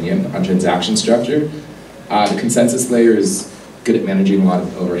hard-coded opinion on transaction structure. The consensus layer is good at managing a lot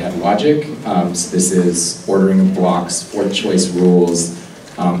of overhead logic. So this is ordering of blocks, fork choice rules,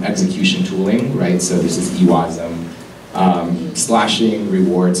 execution tooling, right? So this is EWASM, slashing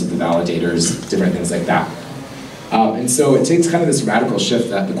rewards of the validators, different things like that. And so it takes kind of this radical shift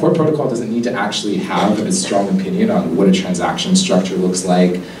that the core protocol doesn't need to actually have a strong opinion on what a transaction structure looks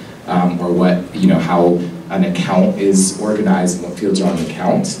like, or what, how an account is organized and what fields are on the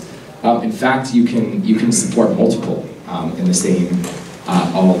account. In fact, you can support multiple in the same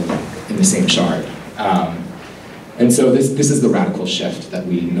all in the same shard. And so this is the radical shift, that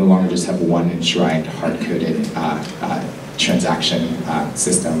we no longer just have one enshrined hard-coded transaction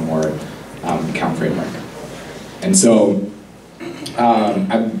system or account framework. And so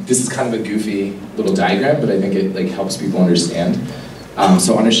this is kind of a goofy little diagram, but I think it helps people understand.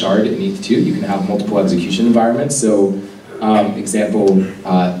 So on a shard in ETH2, you can have multiple execution environments. So example,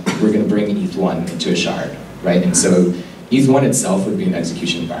 we're going to bring ETH1 into a shard, right? And so ETH1 itself would be an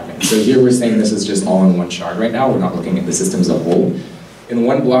execution environment. So here we're saying this is just all in one shard right now. We're not looking at the system as a whole. In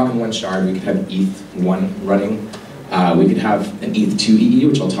one block and one shard, we could have ETH1 running. We could have an ETH2 EE,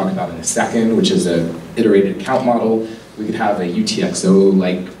 which I'll talk about in a second, which is a iterated account model. We could have a UTXO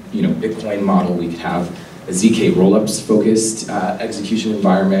like Bitcoin model. We could have a ZK rollups focused execution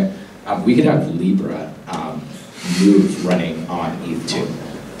environment. We could have Libra move running on ETH2.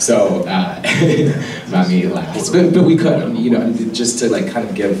 So not me last, but we could, just to kind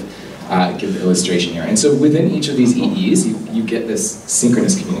of give the illustration here. And so within each of these EEs, you get this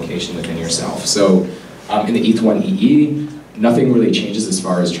synchronous communication within yourself. So in the ETH1 EE, nothing really changes as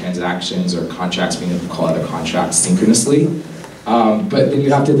far as transactions or contracts being able to call other contracts synchronously. But then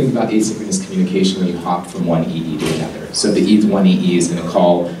you have to think about asynchronous communication when you hop from one EE to another. So the ETH1 EE is going to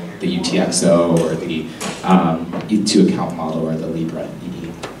call the UTXO or the ETH2 account model or the Libra EE.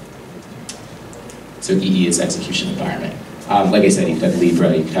 So EE is execution environment. Like I said, you could have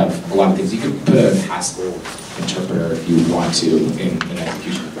Libra, you could have a lot of things. You could put a Haskell interpreter if you want to in an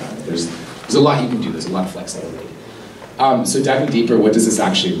execution environment. There's a lot you can do, there's a lot of flexibility. So diving deeper, what does this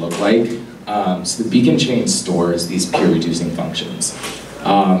actually look like? So the beacon chain stores these peer reducing functions.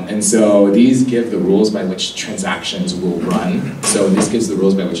 And so these give the rules by which transactions will run. So this gives the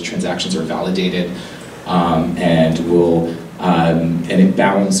rules by which transactions are validated and it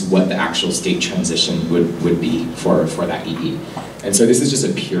bounds what the actual state transition would be for that EE. And so this is just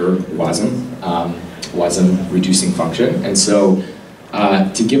a pure WASM reducing function. And so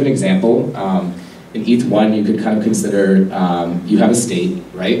to give an example, in ETH1 you could kind of consider, you have a state,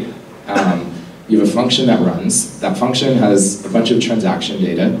 right? You have a function that runs. That function has a bunch of transaction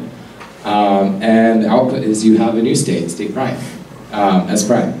data. And the output is you have a new state prime, S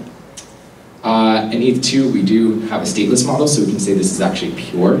prime. In ETH2, we do have a stateless model, so we can say this is actually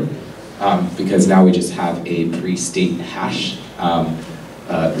pure, because now we just have a pre-state hash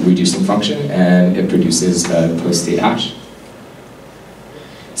reducing function, and it produces a post-state hash.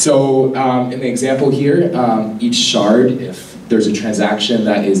 So in the example here, each shard, if there's a transaction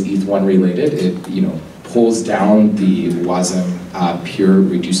that is ETH1 related, it pulls down the WASM pure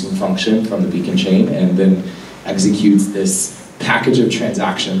reducing function from the beacon chain and then executes this package of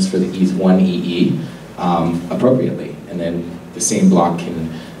transactions for the ETH1 EE appropriately. And then the same block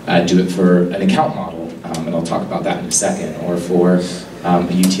can do it for an account model, and I'll talk about that in a second, or for a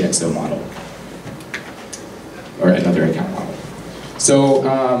UTXO model, or another account model. So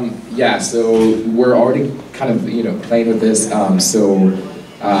yeah, so we're already kind of playing with this. Alex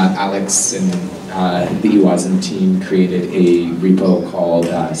and the eWASM team created a repo called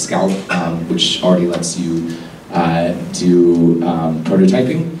Scout, which already lets you do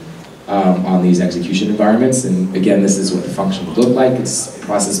prototyping on these execution environments. And again, this is what the function would look like. It's a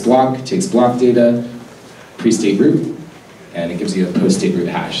process block, takes block data, pre-state root, and it gives you a post-state root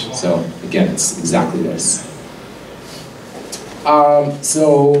hash. So again, it's exactly this.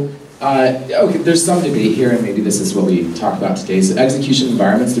 Okay, there's some debate here, and maybe this is what we talk about today. So execution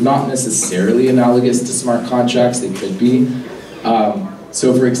environments, they're not necessarily analogous to smart contracts. They could be.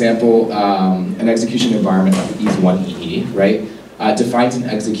 So for example, an execution environment like ETH1 EE, right, defines an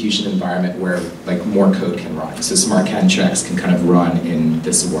execution environment where more code can run. So smart contracts can kind of run in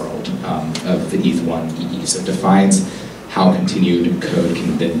this world of the ETH1 EE. So it defines how continued code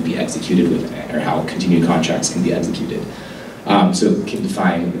can then be executed within it, or how continued contracts can be executed. So it can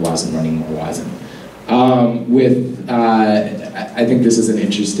define WASM running more WASM. I think this is an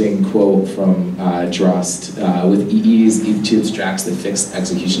interesting quote from Drost. With EEs, ETH2 abstracts the fixed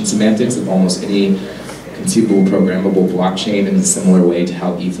execution semantics of almost any conceivable programmable blockchain in a similar way to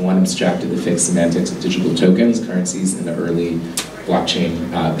how ETH1 abstracted the fixed semantics of digital tokens, currencies in the early blockchain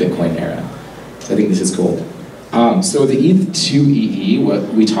Bitcoin era. So I think this is cool. So the ETH2 EE,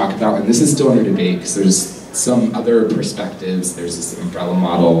 what we talk about, and this is still under debate because there's some other perspectives. There's this umbrella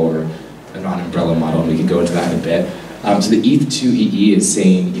model or a non-umbrella model, and we can go into that in a bit. So the ETH2 EE is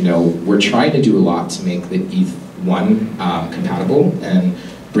saying, we're trying to do a lot to make the ETH1 compatible and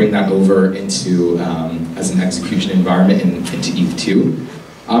bring that over into as an execution environment into ETH2.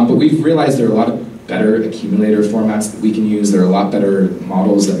 But we've realized there are a lot of better accumulator formats that we can use. There are a lot better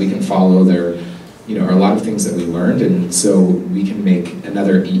models that we can follow. There are a lot of things that we learned, and so we can make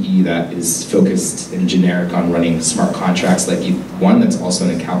another EE that is focused and generic on running smart contracts like ETH1 that's also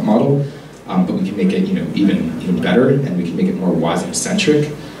an account model, but we can make it even better, and we can make it more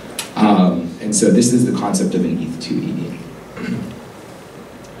WASM-centric. And so this is the concept of an ETH2 EE.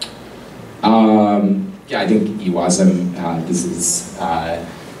 Yeah, I think eWASM, this is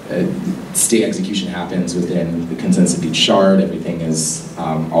state execution happens within the consensus of each shard. Everything is,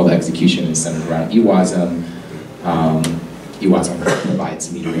 all the execution is centered around eWASM. eWASM provides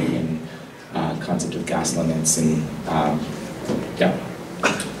metering and concept of gas limits, and yeah.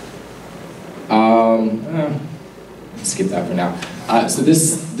 Skip that for now. So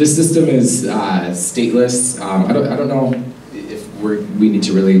this system is stateless. I don't know if we need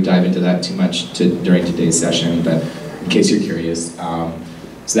to really dive into that too much during today's session, but in case you're curious.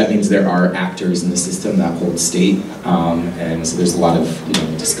 So that means there are actors in the system that hold state, and so there's a lot of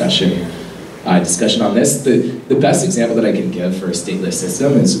discussion on this. The best example that I can give for a stateless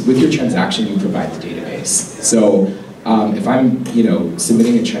system is with your transaction, you provide the database. So if I'm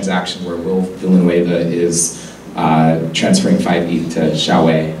submitting a transaction where Will Villanueva is transferring 5 ETH to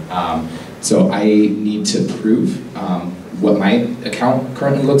Hsiao-Wei, so I need to prove what my account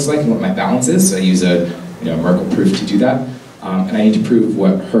currently looks like and what my balance is. So I use a Merkle proof to do that. And I need to prove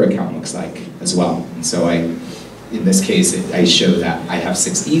what her account looks like as well. And so in this case, I show that I have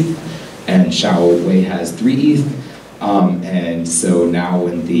 6 ETH, and Hsiao-Wei has 3 ETH. And so now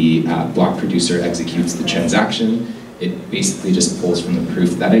when the block producer executes the transaction, it basically just pulls from the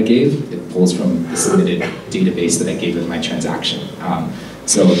proof that I gave. It pulls from the submitted database that I gave with my transaction.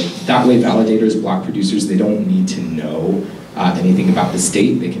 So that way validators, block producers, they don't need to know anything about the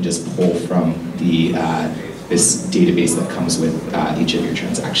state. They can just pull from the this database that comes with each of your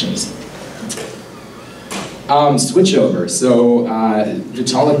transactions. Switchover. So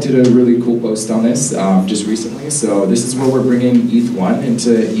Vitalik did a really cool post on this just recently. So this is where we're bringing ETH1 into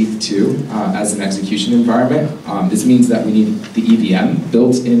ETH2 as an execution environment. This means that we need the EVM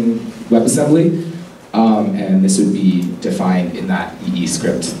built in WebAssembly, and this would be defined in that EE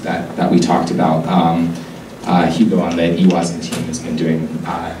script that we talked about. Hugo on the EWASM team has been doing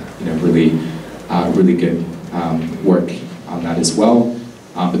really good work on that as well.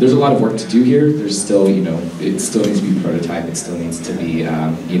 But there's a lot of work to do here. There's still, it still needs to be prototyped. It still needs to be,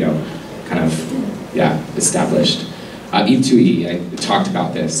 established. ETH2E, I talked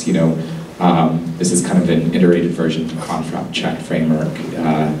about this. This is kind of an iterated version of the contract framework.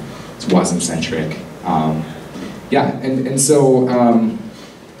 It's WASM-centric. So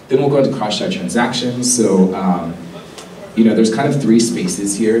then we'll go into cross-site transactions. So there's kind of 3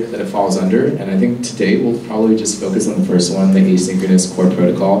 spaces here that it falls under, and I think today we'll probably just focus on the first one, the asynchronous core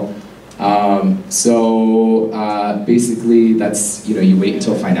protocol. Basically that's, you wait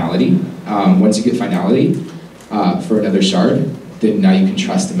until finality. Once you get finality for another shard, then now you can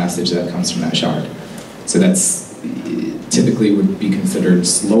trust the message that comes from that shard. So that's typically would be considered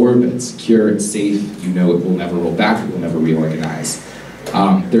slower, but it's secure, it's safe, it will never roll back, it will never reorganize.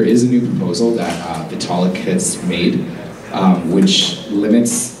 There is a new proposal that Vitalik has made, which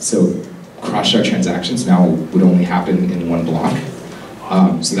limits, so cross-shard transactions now would only happen in 1 block.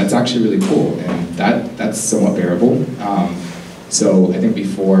 So that's actually really cool, and that's somewhat bearable. So I think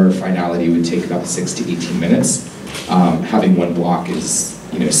before finality would take about 6 to 18 minutes. Having 1 block is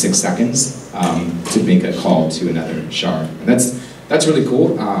 6 seconds to make a call to another shard. And that's really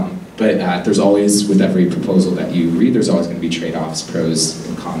cool, but there's always, with every proposal that you read, there's always going to be trade-offs, pros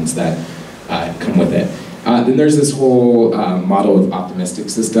and cons that come with it. Then there's this whole model of optimistic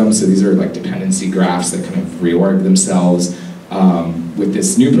systems. So these are like dependency graphs that kind of reorg themselves. With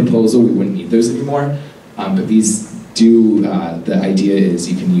this new proposal, we wouldn't need those anymore. But these do, the idea is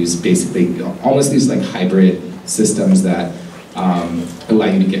you can use basically almost these like hybrid systems that allow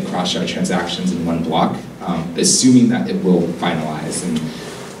you to get cross-shard transactions in 1 block, assuming that it will finalize. And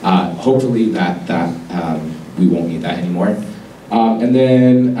hopefully that we won't need that anymore. And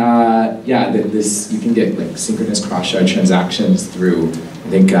then, you can get like synchronous cross-shard transactions through, I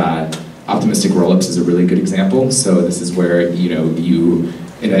think, optimistic rollups is a really good example. So this is where, in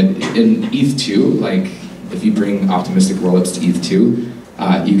ETH2, like if you bring optimistic rollups to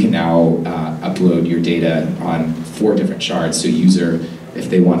ETH2, you can now upload your data on 4 different shards. So user, if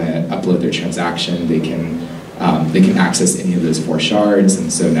they want to upload their transaction, they can access any of those 4 shards. And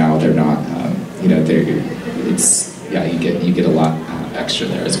so now they're not, you get a lot extra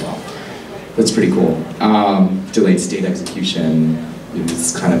there as well. That's pretty cool. Delayed state execution,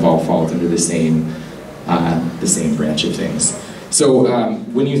 this kind of all falls under the same branch of things. So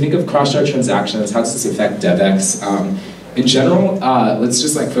when you think of cross-shard transactions, how does this affect DevX? In general, let's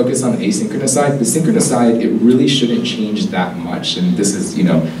just like focus on the asynchronous side. The synchronous side, it really shouldn't change that much. And this is,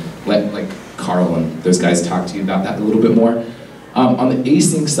 let Carl and those guys talk to you about that a little bit more. On the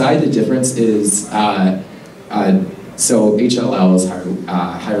async side, the difference is, so HLLs,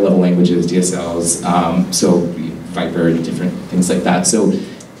 higher level languages, DSLs, so Viper, different things like that. So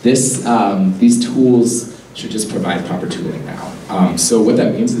this, these tools should just provide proper tooling now. So what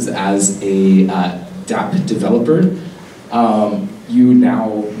that means is as a Dapp developer, you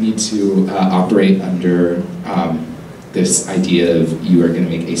now need to operate under this idea of you are going to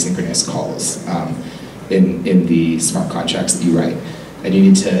make asynchronous calls in the smart contracts that you write. And you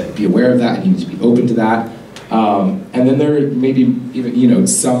need to be aware of that, and you need to be open to that. And then there may be even,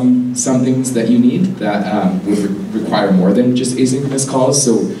 some things that you need that would require more than just asynchronous calls.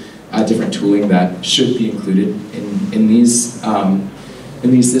 So different tooling that should be included in these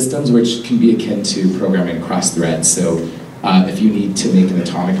systems, which can be akin to programming across threads. So if you need to make an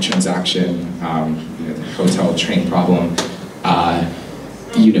atomic transaction, the hotel train problem,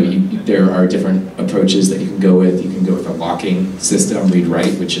 there are different approaches that you can go with. You can go with a locking system,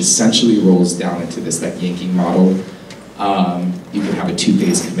 read-write, which essentially rolls down into this like yanking model. You can have a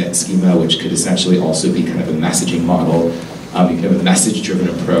 2-phase commit schema, which could essentially also be kind of a messaging model. You can have a message-driven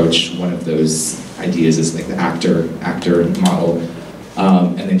approach. One of those ideas is like the actor model.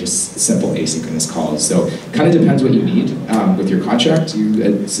 and then just simple asynchronous calls. So it kind of depends what you need with your contract. You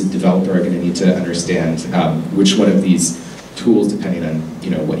as a developer are going to need to understand which one of these tools, depending on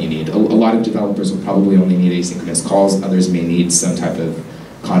what you need. A lot of developers will probably only need asynchronous calls. Others may need some type of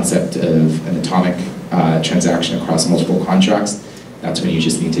concept of an atomic transaction across multiple contracts. That's when you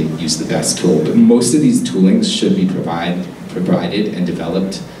just need to use the best tool. But most of these toolings should be provided and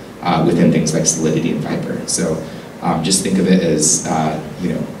developed within things like Solidity and Viper. So just think of it as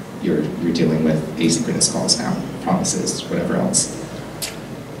you're dealing with asynchronous calls now, promises, whatever else.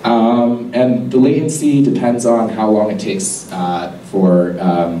 And the latency depends on how long it takes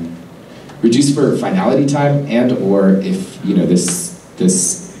reduced for finality time, and or if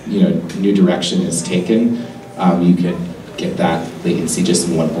this new direction is taken, you can get that latency just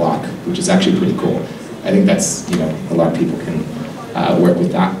in one block, which is actually pretty cool. I think that's a lot of people can work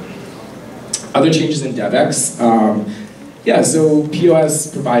with that. Other changes in DevX. Yeah, so POS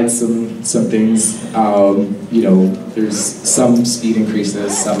provides some things. There's some speed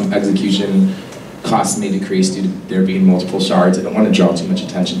increases, some execution costs may decrease due to there being multiple shards. I don't want to draw too much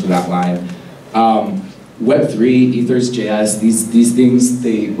attention to that line. Web3, Ethers.js, these things,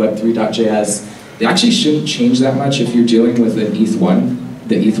 Web3.js, they actually shouldn't change that much if you're dealing with an ETH1,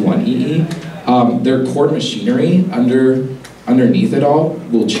 the ETH1 EE. Their core machinery underneath it all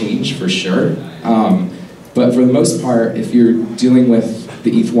will change for sure. But for the most part, if you're dealing with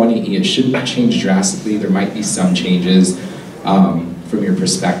the ETH1 EE, it shouldn't change drastically. There might be some changes from your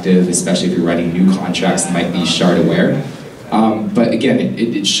perspective, especially if you're writing new contracts that might be shard aware. But again,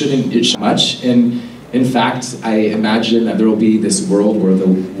 it shouldn't much. And in fact, I imagine that there will be this world where there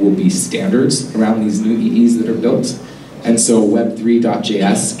will be standards around these new EEs that are built. And so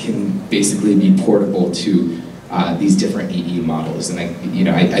Web3.js can basically be portable to these different EE models. And I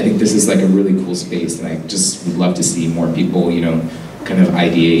think this is like a really cool space, and I just would love to see more people, kind of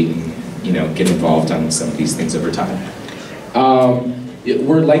ideate and, get involved on some of these things over time.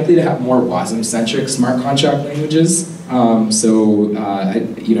 We're likely to have more WASM-centric smart contract languages. I don't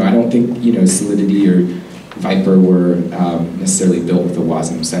think, Solidity or Viper were necessarily built with a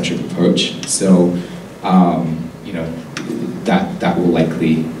WASM-centric approach. So, that will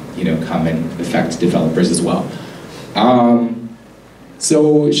likely, come and affect developers as well.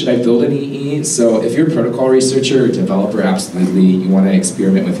 So should I build an EE? So if you're a protocol researcher or developer, absolutely. You want to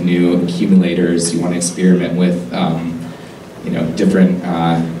experiment with new accumulators. You want to experiment with,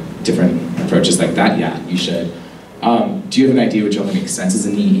 different approaches like that. Yeah, you should. Do you have an idea which only makes sense as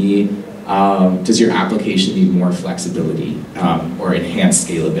an EE? Does your application need more flexibility or enhanced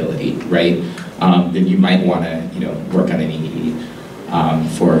scalability, right? Then you might want to, work on an EE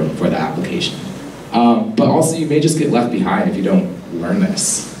for the application. But also, you may just get left behind if you don't learn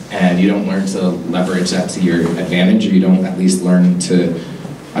this, and you don't learn to leverage that to your advantage, or you don't at least learn to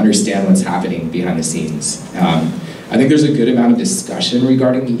understand what's happening behind the scenes. I think there's a good amount of discussion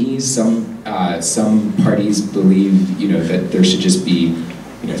regarding EEs. Some parties believe, that there should just be,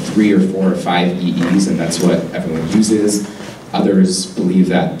 3 or 4 or 5 EEs, and that's what everyone uses. Others believe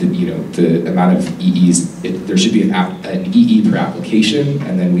that the amount of EEs, there should be an EE per application,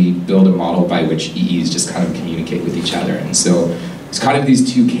 and then we build a model by which EEs just kind of communicate with each other. And so it's kind of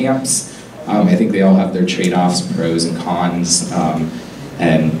these two camps. I think they all have their trade-offs, pros and cons,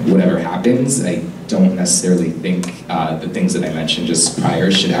 and whatever happens, I don't necessarily think the things that I mentioned just prior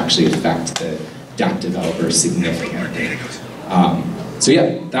should actually affect the Dapp developer significantly. So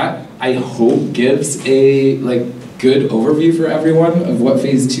yeah, that I hope gives a good overview for everyone of what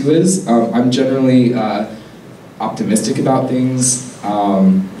phase 2 is. I'm generally optimistic about things.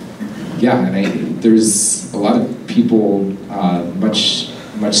 There's a lot of people much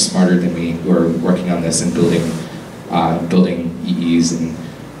smarter than me who are working on this and building EEs. And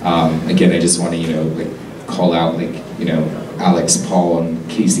again, I just want to call out Alex, Paul, and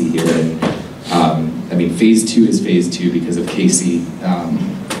Casey here. And phase 2 is phase 2 because of Casey.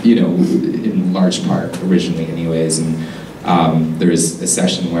 In large part, originally anyways, and there is a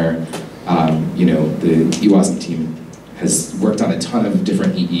session where, the EWASM team has worked on a ton of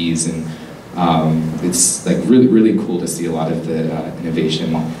different EEs, and it's really cool to see a lot of the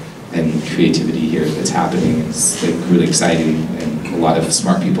innovation and creativity here that's happening. It's really exciting, and a lot of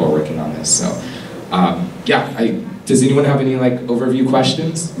smart people are working on this. So, does anyone have any overview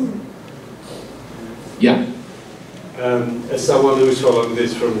questions? Yeah. As someone who's following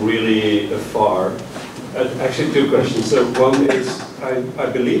this from really afar, actually 2 questions. So one is, I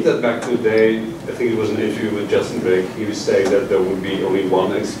believe that back in the day, I think it was an interview with Justin Drake, he was saying that there would be only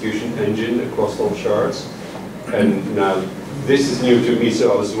one execution engine across all shards. And now this is new to me,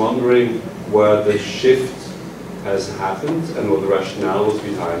 so I was wondering where the shift has happened and what the rationale was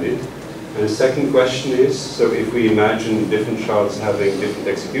behind it. And the second question is, so if we imagine different shards having different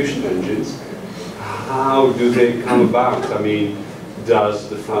execution engines, how do they come about? I mean, does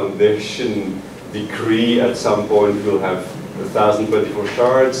the foundation decree at some point we'll have 1,024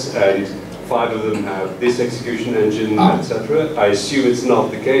 shards and 5 of them have this execution engine, etc.? I assume it's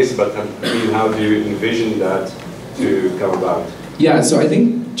not the case, but I mean, how do you envision that to come about? Yeah, so I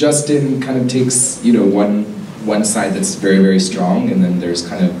think Justin kind of takes, you know, one side that's very, very strong, and then there's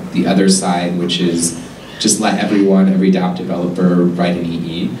kind of the other side, which is just let every Dapp developer write an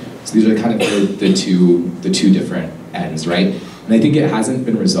EE. So these are kind of the two different ends, right? And I think it hasn't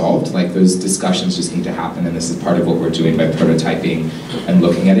been resolved. Like, those discussions just need to happen, and this is part of what we're doing by prototyping and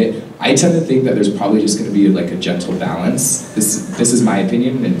looking at it. I tend to think that there's probably just going to be like a gentle balance. This is my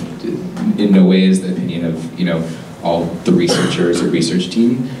opinion, and in no way is the opinion of, you know, all the researchers or research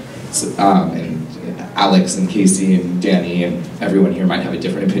team. So, and Alex and Casey and Danny and everyone here might have a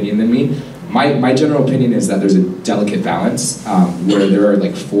different opinion than me. My general opinion is that there's a delicate balance where there are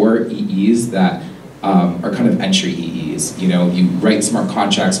like 4 EEs that are kind of entry EEs. You know, you write smart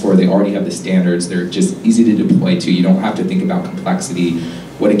contracts for, they already have the standards, they're just easy to deploy to. You don't have to think about complexity,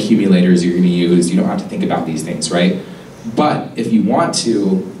 what accumulators you're going to use, you don't have to think about these things, right? But if you want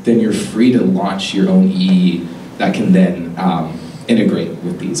to, then you're free to launch your own EE that can then integrate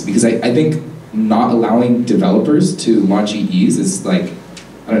with these. Because I think not allowing developers to launch EEs is like,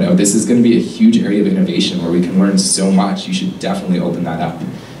 I don't know, this is going to be a huge area of innovation where we can learn so much. You should definitely open that up.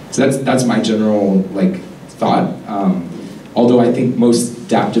 So that's my general like thought. Although I think most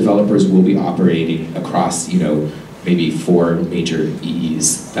Dapp developers will be operating across, you know, maybe 4 major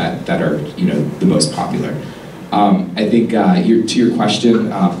EEs that are, you know, the most popular. I think to your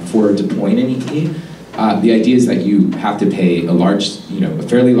question, for deploying an EE, the idea is that you have to pay a large, you know, a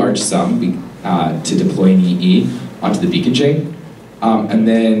fairly large sum to deploy an EE onto the beacon chain. And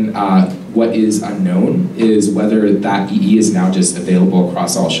then what is unknown is whether that EE is now just available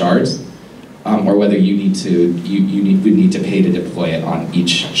across all shards, or whether you would need to pay to deploy it on each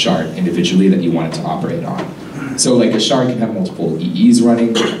shard individually that you want it to operate on. So like a shard can have multiple EEs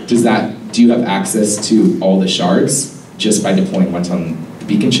running. Do you have access to all the shards just by deploying once on the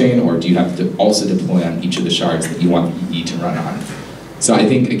beacon chain, or do you have to also deploy on each of the shards that you want the EE to run on? So I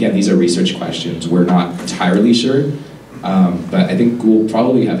think, again, these are research questions. We're not entirely sure. But I think we'll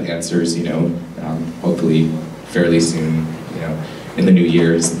probably have answers, you know, hopefully fairly soon, you know, in the new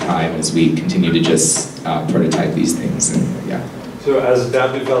year's time as we continue to just prototype these things, and yeah. So as a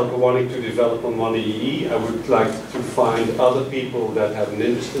Dapp developer wanting to develop on one EE, I would like to find other people that have an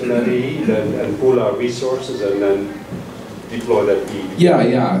interest in that EE and pool our resources and then deploy that EE.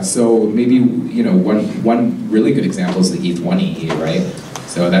 Yeah. So maybe, you know, one really good example is the ETH1 EE, right?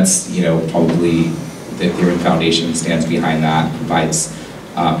 So that's, you know, probably the Ethereum Foundation stands behind that, provides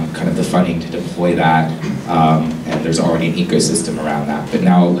kind of the funding to deploy that, and there's already an ecosystem around that. But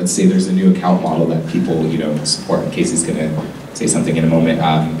now, let's say there's a new account model that people, you know, support. And Casey's going to say something in a moment.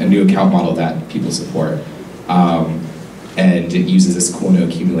 A new account model that people support, and it uses this cool new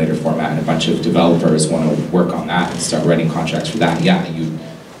accumulator format, and a bunch of developers want to work on that and start writing contracts for that. Yeah, you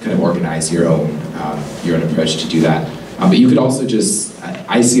kind of organize your own approach to do that. But you could also just,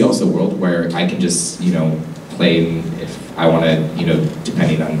 I see also a world where I can just, you know, play, if I want to, you know,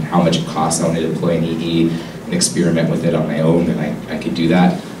 depending on how much it costs, I want to deploy an EE and experiment with it on my own, then I could do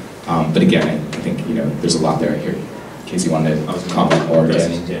that. But again, I think, you know, there's a lot there here. In case you wanted to comment, or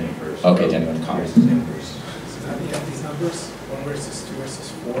Danny. First. Okay, Danny, want to comment? So how do you have these numbers? 1 versus 2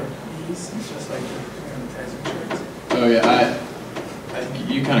 versus 4 EEs? It's just like advertising charts. Oh yeah, I think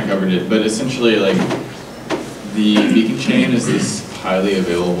you kind of covered it, but essentially, like, the beacon chain is this highly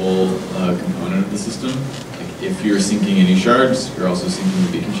available component of the system. Like, if you're syncing any shards, you're also syncing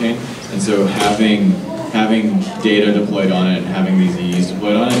the beacon chain. And so having data deployed on it and having these EEs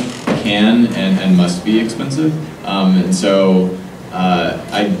deployed on it can and must be expensive. And so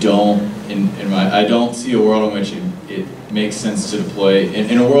I don't see a world in which it makes sense to deploy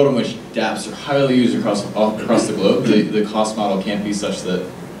in a world in which dApps are highly used across the globe. The cost model can't be such that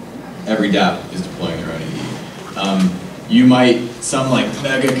every dApp is deploying their own EE. Some like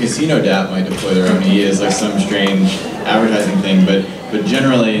mega casino dApp might deploy their own EE as like some strange advertising thing, but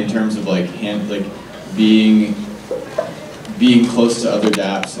generally in terms of like being close to other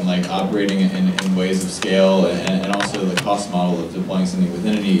dApps and like operating in ways of scale, and also the cost model of deploying something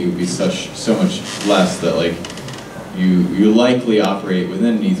within an EE would be so much less that like you likely operate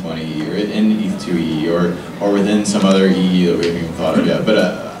within an ETH1 EE or in ETH2 EE or within some other EE that we haven't even thought of yet.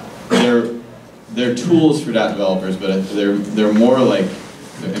 But they're tools for dApp developers, but they're more like,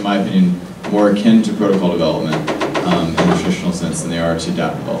 in my opinion, more akin to protocol development in the traditional sense than they are to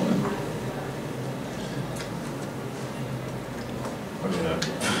Dapp development.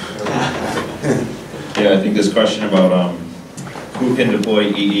 Yeah, I think this question about who can deploy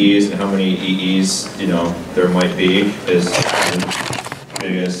EEs and how many EEs, there might be is the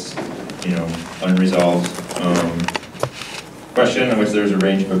biggest, unresolved question in which there's a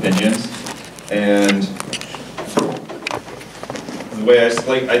range of opinions. And the way I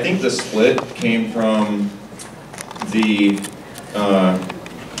think the split came from the,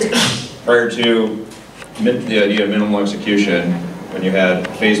 prior to the idea of minimal execution, when you had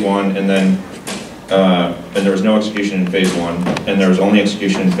phase 1 and then and there was no execution in phase 1, and there was only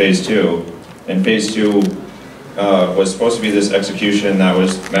execution in phase 2. And phase 2 was supposed to be this execution that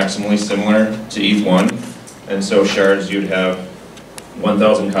was maximally similar to ETH1. And so shards, you'd have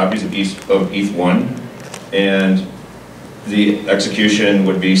 1,000 copies of ETH1, and the execution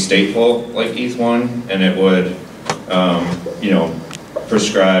would be stateful like ETH1, and it would,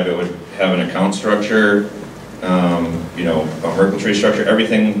 prescribe, it would have an account structure, a Merkle tree structure,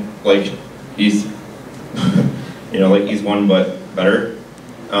 everything like ETH, like ETH1 but better.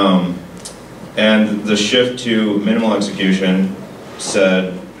 And the shift to minimal execution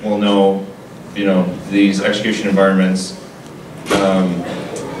said, well, no, these execution environments,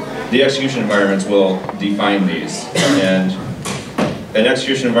 the execution environments will define these. And an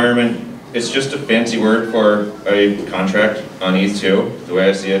execution environment, it's just a fancy word for a contract on ETH2. The way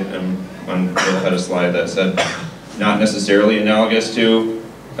I see it, I had a slide that said not necessarily analogous to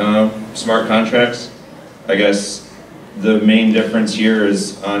smart contracts. I guess the main difference here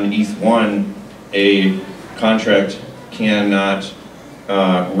is on ETH1, a contract cannot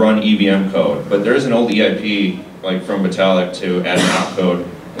run EVM code, but there is an old EIP like from Vitalik to add an opcode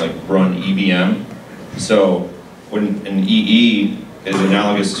like run EVM. So when an EE is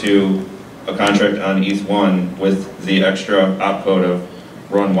analogous to a contract on ETH1 with the extra opcode of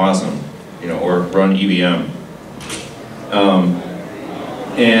run WASM, or run EVM.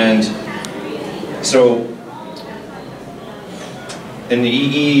 And so in the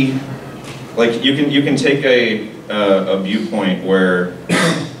EE, like you can take a viewpoint where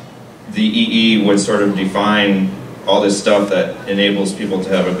the EE would sort of define all this stuff that enables people to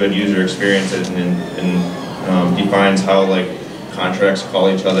have a good user experience and defines how like contracts call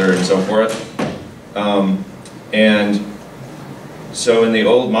each other and so forth. And so in the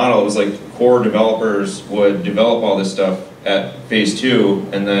old model, it was like core developers would develop all this stuff at phase 2,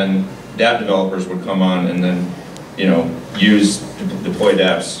 and then Dapp developers would come on and then, deploy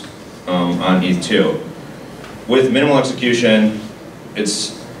Dapps on ETH2. With minimal execution,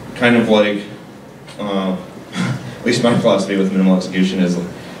 it's kind of like, at least my philosophy with minimal execution is,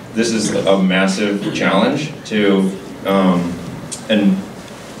 this is a massive challenge to, and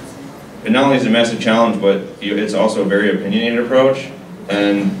not only is it a massive challenge, but it's also a very opinionated approach.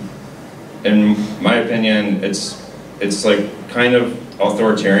 And in my opinion, it's like kind of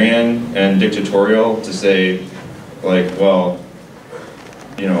authoritarian and dictatorial to say, like, well,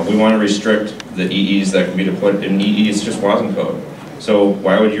 we want to restrict the EEs that can be deployed. In EE, it's just WASM code. So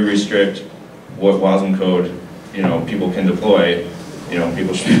why would you restrict what WASM code, people can deploy?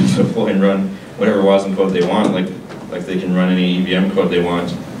 People should be able to deploy and run whatever WASM code they want, like they can run any EVM code they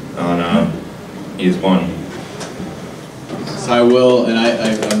want on ETH1. So I will, and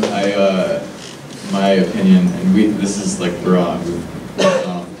my opinion, and this is like broad, we've gone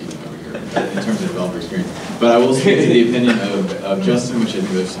off the deep end over here in terms of developer experience, but I will speak to the opinion of Justin, which I think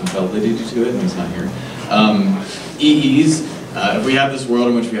there's some validity to it, and he's not here. EEs, if we have this world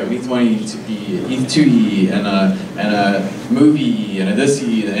in which we have ETH1 ETH2 ETH2E, and a move EE, and a this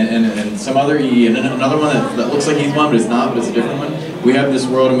EE, and some other EE, and another one that looks like ETH1, but it's not, but it's a different one. We have this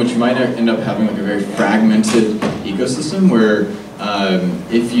world in which you might end up having like a very fragmented ecosystem where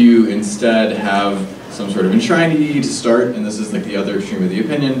if you instead have some sort of enshrined EE to start, and this is like the other extreme of the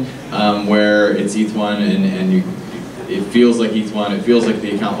opinion, where it's ETH1 and it feels like ETH1, it feels like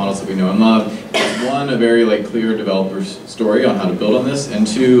the account models that we know and love. It's one, a very like clear developer's story on how to build on this, and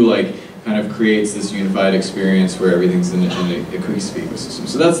two, like kind of creates this unified experience where everything's in a cohesive ecosystem.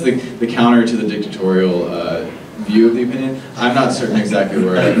 So that's the counter to the dictatorial view of the opinion. I'm not certain exactly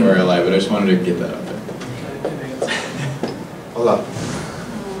where I lie, but I just wanted to get that out there. Hold up.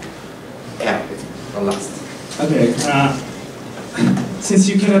 Yeah, it's last. Okay. Since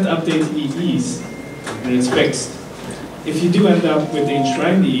you cannot update EEs and it's fixed, if you do end up with the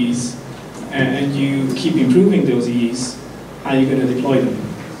enshrined EEs and you keep improving those EEs, how are you going to deploy them?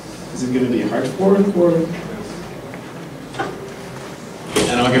 Is it going to be a hard fork or?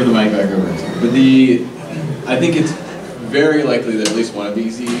 And I'll give the mic back over. But I think it's very likely that at least one of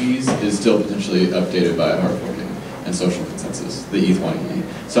these EEs is still potentially updated by a hard forking and social consensus, the ETH1 EE.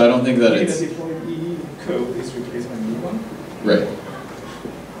 So I don't think that it's... The deployed EE code is replaced by new one? Right.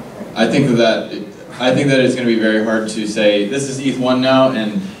 I think that it's going to be very hard to say, this is ETH1 now,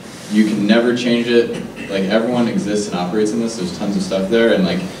 and you can never change it. Like, everyone exists and operates in this, there's tons of stuff there, and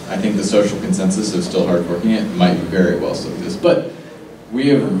like, I think the social consensus of still hard forking it might very well still exist. But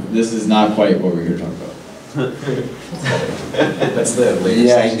this is not quite what we're here to talk about. That's the latest.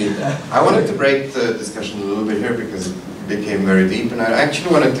 Yeah, indeed. I wanted to break the discussion a little bit here because it became very deep, and I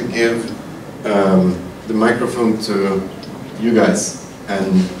actually wanted to give the microphone to you guys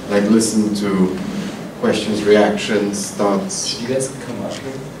and like listen to questions, reactions, thoughts. Should you guys come up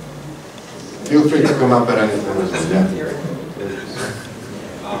here? Feel free to come up at any time.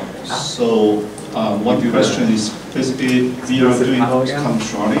 So one question is basically we are doing kind of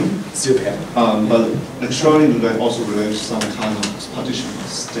sharding, but like sharding like also relates to some kind of partition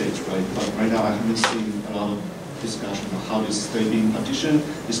state, right? But right now I haven't seen a lot of discussion on how this state being partitioned,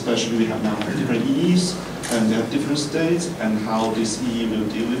 especially we have now different EEs and they have different states and how this EE will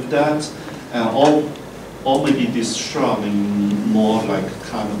deal with that, or maybe this shard in more like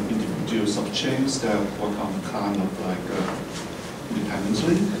kind of individual subchains that work on kind of like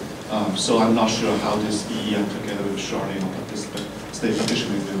independently. So I'm not sure how this EE and together with sharding or state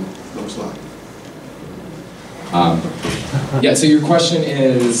partitioning looks like. Yeah, so your question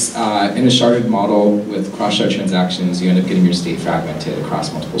is, in a sharded model with cross-shard transactions, you end up getting your state fragmented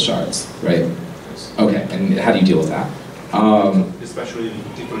across multiple shards, right? Okay, and how do you deal with that? Especially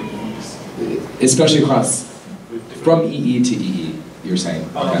different EEs. Especially across, from EE to EE, you're saying?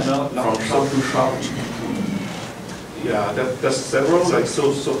 Okay. No, from shard to shard. Yeah, that's several. Like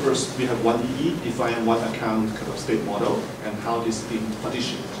so first we have one EE, define one account kind of state model, and how this being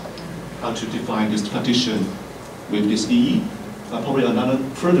partitioned. How to define this partition with this EE. Probably another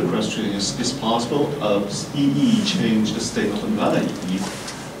further question is possible EE change the state of another EE?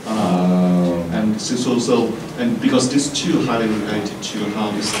 And and because these two highly related to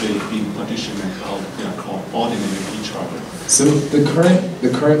how the state being partitioned and how they are coordinated with each other. So the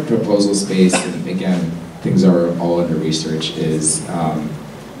current proposal space, and again, things are all under research, is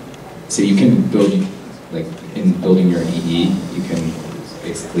so you can build, like in building your EE, you can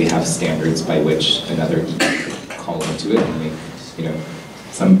basically have standards by which another EE could call into it and make,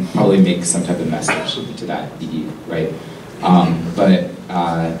 probably make some type of message to that EE, right? But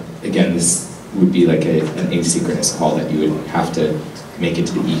again, this would be like an asynchronous call that you would have to make it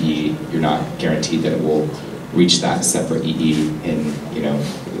to the EE. You're not guaranteed that it will reach that separate EE in,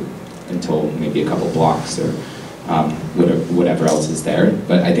 until maybe a couple blocks or whatever else is there.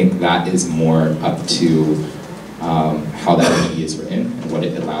 But I think that is more up to how that EE is written and what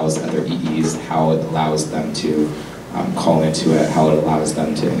it allows other EEs, how it allows them to call into it, how it allows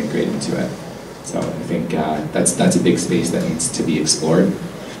them to integrate into it. So I think that's a big space that needs to be explored.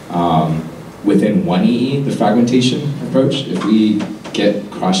 Within one EE, the fragmentation approach, if we get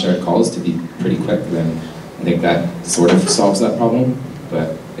cross-shard calls to be pretty quick, then I think that sort of solves that problem.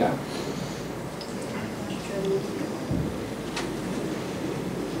 But yeah.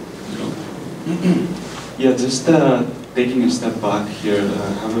 Yeah, just taking a step back here,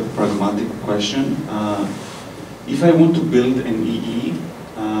 I have a pragmatic question. If I want to build an EE,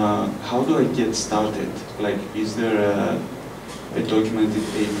 how do I get started? Like, is there a documented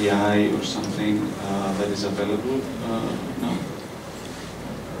API or something that is available now?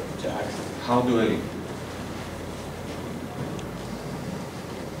 How do I?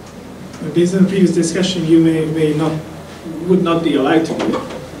 Based on the previous discussion, you would not be allowed to do it.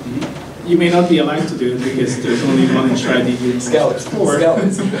 You may not be allowed to do it because there's only one enshrined EE.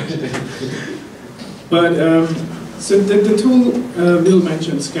 But so the tool Will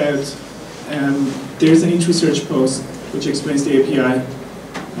mentioned, Scout, there's an int-research post which explains the API,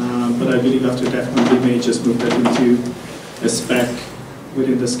 but I believe after Devcon we may just move that into a spec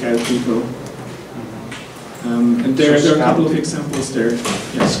within the Scout repo. And there are a couple of examples there.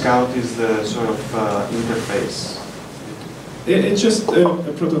 Yeah. Scout is the sort of interface. It's just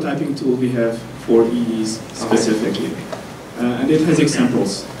a prototyping tool we have for EEs specifically. And it has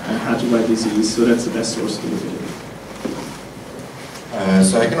examples on how to write these EEs, so that's the best source to look at it.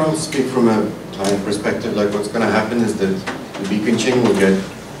 So I can also speak from a client perspective. Like, what's going to happen is that the beacon chain will get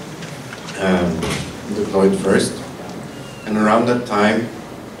deployed first, and around that time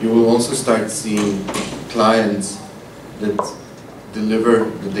you will also start seeing clients that deliver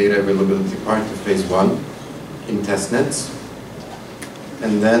the data availability part to phase 1 in testnets,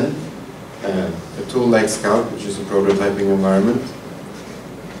 and then a tool like Scout, which is a prototyping environment,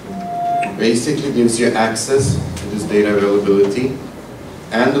 basically gives you access to this data availability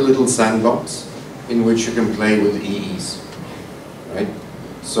and a little sandbox in which you can play with EEs, right?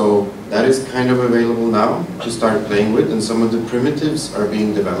 So that is kind of available now to start playing with, and some of the primitives are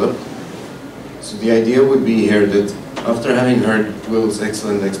being developed. So the idea would be here that after having heard Will's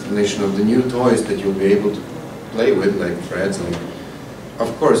excellent explanation of the new toys that you'll be able to play with, like threads, like,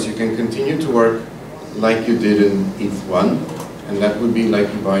 of course you can continue to work like you did in ETH1, and that would be like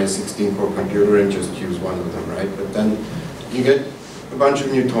you buy a 16-core computer and just use one of them, right? But then you get a bunch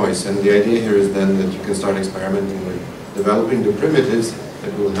of new toys, and the idea here is then that you can start experimenting with developing the primitives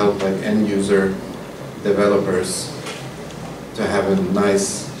that will help like end-user developers to have a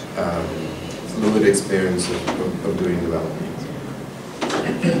nice fluid experience of doing development.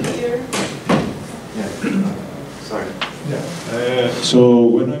 Yeah. Sorry. Yeah. So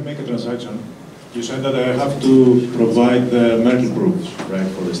when I make a transaction, you said that I have to provide the Merkle proofs, right,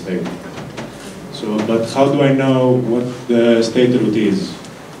 for the state. So, but how do I know what the state root is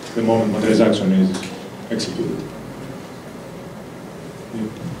the moment my transaction is executed?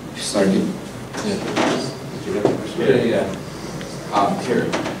 Sorry. Yeah. Here,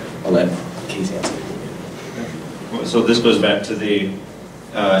 I'll let Casey answer. So this goes back to the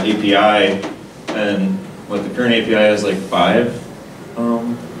API, and what the current API has like 5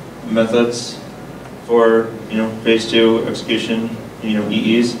 methods for phase 2 execution,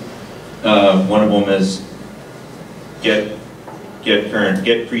 EEs. One of them is get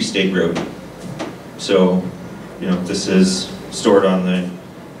pre-state root. So this is stored on the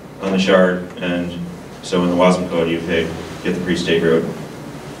shard, and so in the WASM code you get the pre-state root.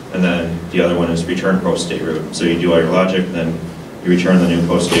 And then the other one is return post-state root. So you do all your logic, and then you return the new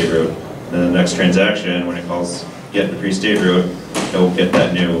post-state root. And then the next transaction, when it calls get the pre-state root, it'll get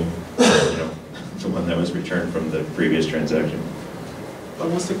that new, the one that was returned from the previous transaction. But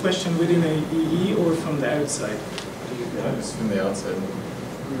was the question within a EE or from the outside? Yeah, it's from the outside.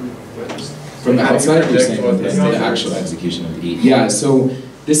 From the outside, you're saying the actual execution of the EE. Yeah, so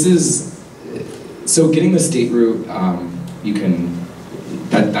this is, so getting the state root, you can,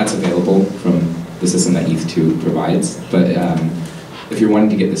 that's available from the system that ETH2 provides, but if you're wanting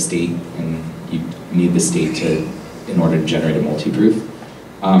to get the state, and you need the state in order to generate a multi-proof,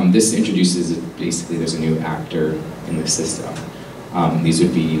 this introduces, basically there's a new actor in the system. These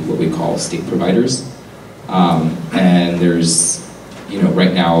would be what we call state providers. And there's,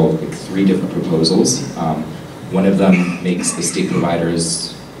 right now, like 3 different proposals. One of them makes the state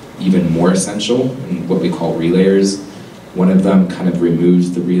providers even more essential in what we call relayers. One of them kind of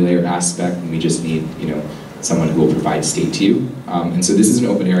removes the relayer aspect, and we just need, someone who will provide state to you. And so this is an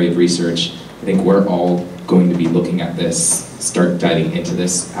open area of research. I think we're all going to be looking at this, start diving into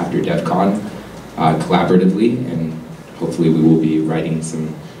this after Devcon collaboratively, and hopefully we will be writing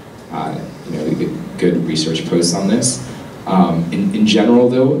some good research posts on this. In general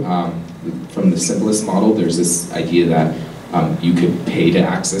though, from the simplest model, there's this idea that you could pay to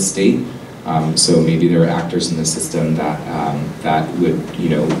access state. So maybe there are actors in the system that would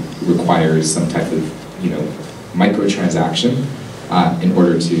require some type of microtransaction in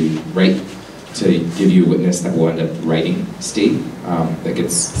order to give you a witness that will end up writing state that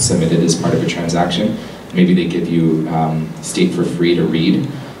gets submitted as part of a transaction. Maybe they give you state for free to read,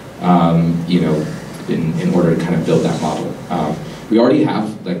 in order to kind of build that model. We already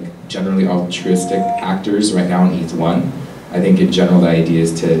have generally altruistic actors right now in ETH1. I think in general the idea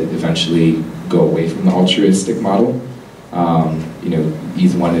is to eventually go away from the altruistic model.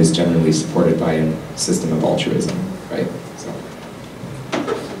 ETH1 is generally supported by a system of altruism, right? So.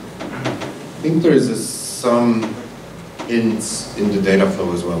 I think there is some hints in the data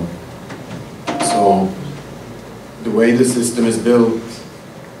flow as well. So the way the system is built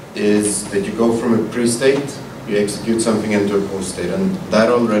is that you go from a pre-state, you execute something into a post-state, and that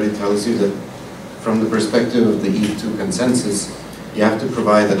already tells you that from the perspective of the ETH2 consensus, you have to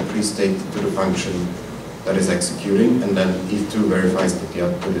provide that pre-state to the function that is executing, and then ETH2 verifies that the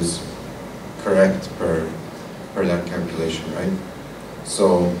output is correct per that calculation, right?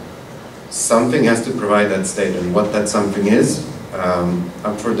 So something has to provide that state, and what that something is,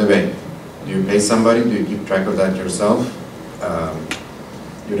 up for debate. Do you pay somebody? Do you keep track of that yourself?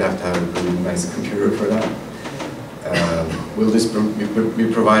 You'd have to have a really nice computer for that. Will this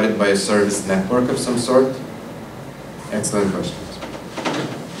be provided by a service network of some sort? Excellent questions.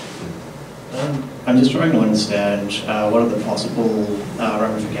 I'm just trying to understand what are the possible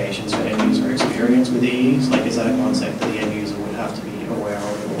ramifications for end user experience with these? Like, is that a concept that the end user would have to be aware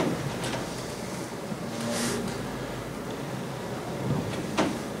of?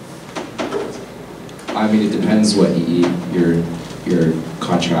 I mean, it depends what EE your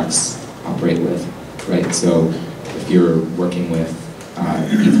contracts operate with, right? So you're working with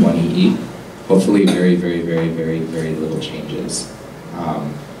ETH1 EE, hopefully very, very, very, very, very little changes.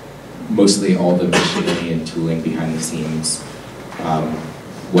 Mostly all the machinery and tooling behind the scenes,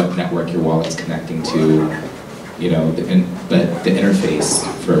 what network your wallet's connecting to, you know, but the interface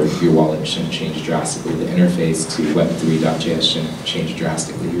for your wallet shouldn't change drastically. The interface to Web3.js shouldn't change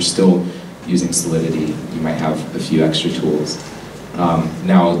drastically. You're still using Solidity. You might have a few extra tools.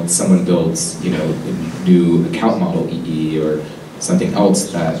 Now someone builds, you know, a new account model EE or something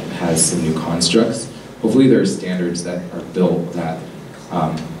else that has some new constructs. Hopefully there are standards that are built that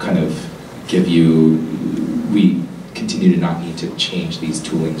kind of give you, we continue to not need to change these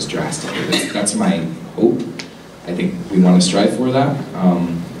toolings drastically. That's my hope. I think we want to strive for that.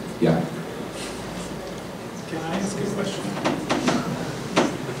 Yeah. Can I ask a question?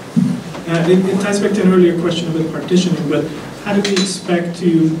 It ties back to an earlier question about partitioning, but how do we expect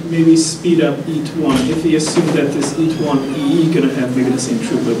to maybe speed up ETH1 if we assume that this ETH1 EE is going to have maybe the same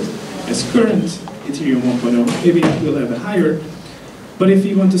throughput as current Ethereum 1.0? Maybe it will have a higher. But if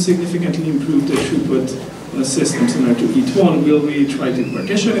we want to significantly improve the throughput on a system similar to ETH1, will we try to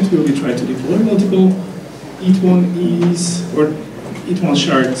partition it? Will we try to deploy multiple ETH1 EEs or ETH1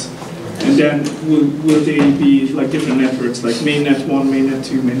 shards? And then will they be like different networks, like mainnet 1, mainnet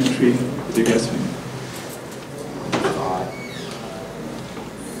 2, mainnet 3? What do you guys think?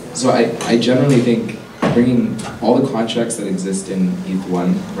 So I generally think bringing all the contracts that exist in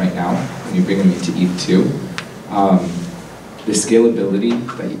ETH1 right now, when you bring them into ETH2, the scalability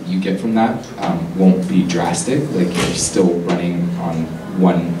that you get from that won't be drastic. Like you're still running on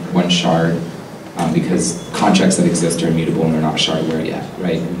one shard because contracts that exist are immutable and they're not shardware yet,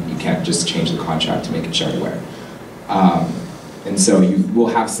 right? You can't just change the contract to make it shardware. And so you will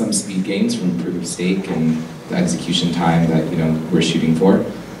have some speed gains from proof of stake and the execution time that we're shooting for.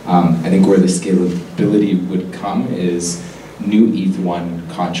 I think where the scalability would come is new ETH1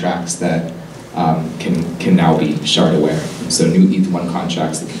 contracts that can now be shard aware. So new ETH1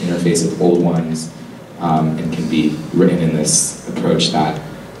 contracts that can interface with old ones and can be written in this approach that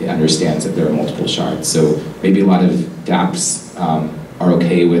it understands that there are multiple shards. So maybe a lot of dApps are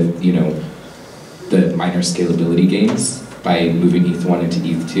okay with the minor scalability gains by moving ETH1 into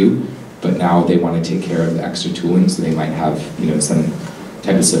ETH2, but now they want to take care of the extra tooling, so they might have some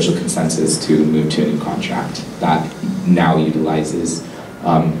type of social consensus to move to a new contract that now utilizes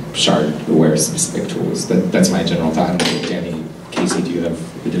shard-aware specific tools. That's my general thought. Danny, Casey, do you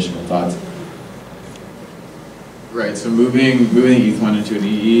have additional thoughts? Right, so moving ETH1 into an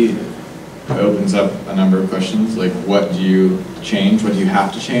EE opens up a number of questions, like what do you change, what do you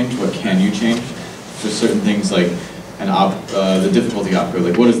have to change, what can you change? There's certain things like the difficulty opcode,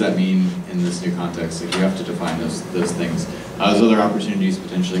 like what does that mean in this new context? Like you have to define those things. There's other opportunities to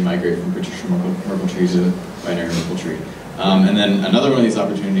potentially migrate from partition Merkle tree to binary Merkle tree. And then another one of these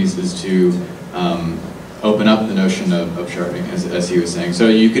opportunities is to open up the notion of sharding, as he was saying. So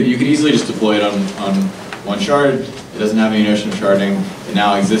you could easily just deploy it on one shard. It doesn't have any notion of sharding. It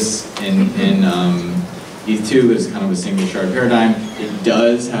now exists in ETH2, but it's kind of a single shard paradigm. It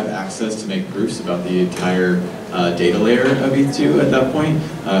does have access to make proofs about the entire data layer of ETH2 at that point.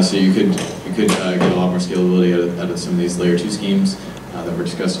 So you could get a lot more scalability out of some of these layer 2 schemes that were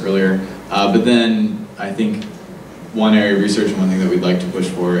discussed earlier. But then I think one area of research and one thing that we'd like to push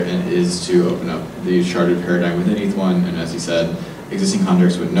for is to open up the sharded paradigm within ETH1. And as he said, existing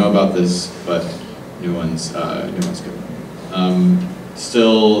contracts wouldn't know about this, but new ones could.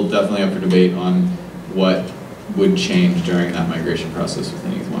 Still definitely up for debate on what would change during that migration process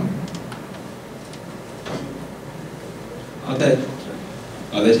within ETH1.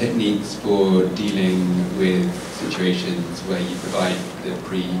 Are there techniques for dealing with situations where you provide the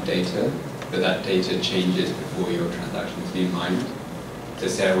pre-data, but that data changes before your transaction is being mined? So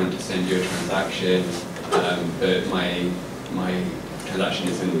say I want to send you a transaction, but my transaction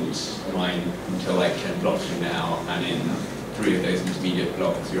isn't mined until like 10 blocks from now, and in 3 of those intermediate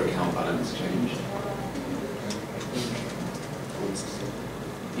blocks your account balance changed.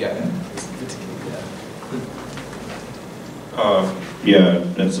 Yeah. Yeah,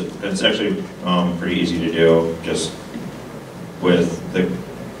 it's actually pretty easy to do. Just with the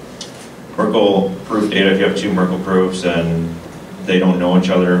Merkle proof data, if you have 2 Merkle proofs and they don't know each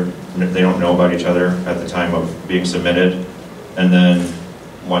other, they don't know about each other at the time of being submitted, and then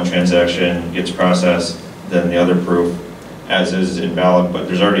one transaction gets processed, then the other proof as is invalid, but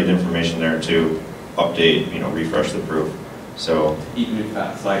there's already the information there to update, refresh the proof. So even if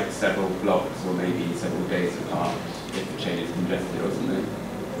that's like several blocks or maybe several days apart, if the chain is congested or something?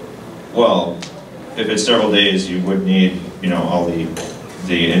 Well, if it's several days, you would need, all the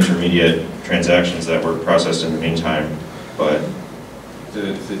the intermediate transactions that were processed in the meantime, but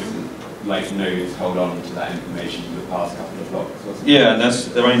So like nodes hold on to that information for the past couple of blocks. yeah, and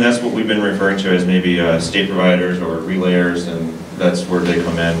that's what we've been referring to as maybe state providers or relayers, and that's where they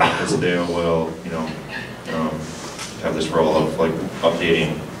come in because they will, have this role of like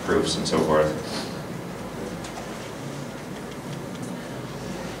updating proofs and so forth.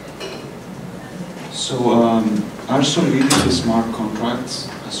 So are Solidity smart contracts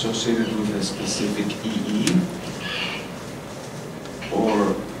associated with a specific EE,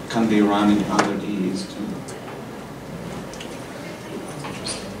 or can they run in other EEs too?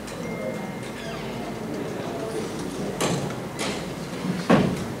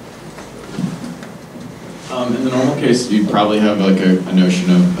 In the normal case, you'd probably have like a notion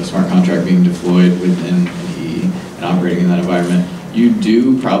of a smart contract being deployed within an EE and operating in that environment. You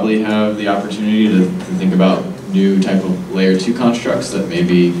do probably have the opportunity to think about new type of layer 2 constructs that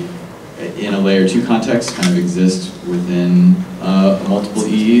maybe in a layer 2 context kind of exist within multiple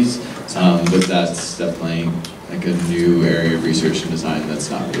EEs, but that's definitely like a new area of research and design that's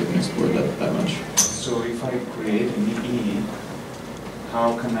not really been explored that much. So if I create an EE,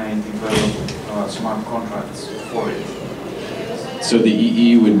 how can I develop smart contracts for it? So the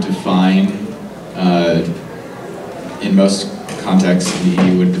EE would define, in most contexts, the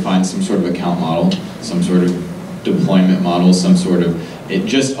EE would define some sort of account model, some sort of deployment model, some sort of,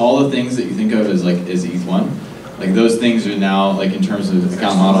 just all the things that you think of as ETH1. Like those things are now, like in terms of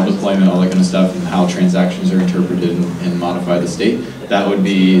account model deployment, all that kind of stuff, and how transactions are interpreted and modify the state, that would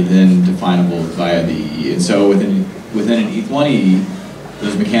be then definable via the EE. And so within an ETH1 EE,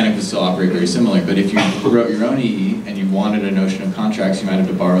 those mechanics would still operate very similarly, but if you wrote your own EE and you wanted a notion of contracts, you might have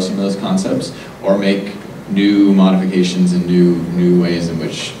to borrow some of those concepts or make new modifications and new ways in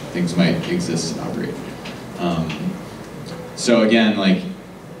which things might exist and operate. So again, like,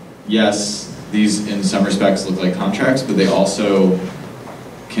 yes, these in some respects look like contracts, but they also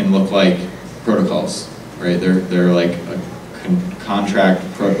can look like protocols, right? They're like a contract,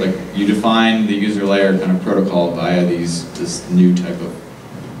 like you define the user layer kind of protocol via this new type of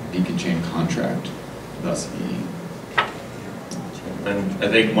beacon chain contract, thus EE. And I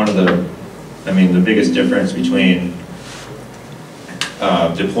think the biggest difference between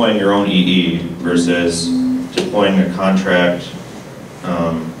deploying your own EE versus deploying a contract,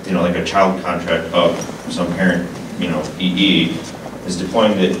 like a child contract of some parent, EE, is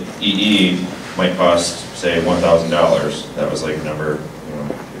deploying the EE might cost, say, $1,000. That was like a number,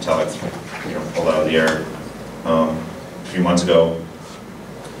 Vitalik, pulled out of the air a few months ago.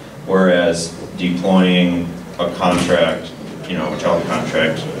 Whereas deploying a contract, a child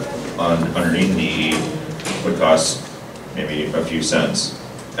contract underneath an EE would cost maybe a few cents.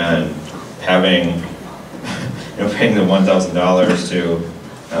 And having, paying the $1,000 to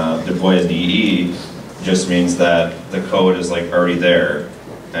deploy as an EE just means that the code is like already there.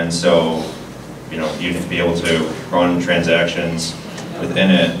 And so, you'd be able to run transactions within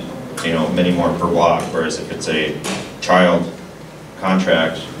it, many more per block. Whereas if it's a child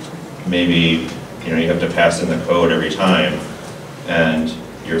contract, maybe, you have to pass in the code every time and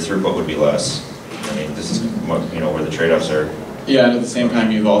your throughput would be less. I mean, this is what, where the trade-offs are. Yeah, and at the same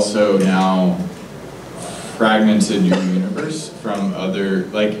time, you've also now fragmented your universe from other,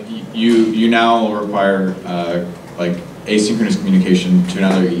 like, you now require, like, asynchronous communication to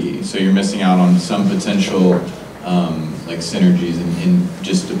another EE. So you're missing out on some potential, like, synergies in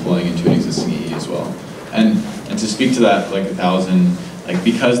just deploying into an existing EE as well. And to speak to that, like, 1,000, like,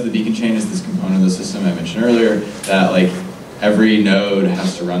 because the beacon chain is this component of the system I mentioned earlier, that, like, every node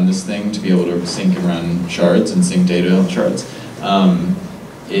has to run this thing to be able to sync and run shards and sync data on shards.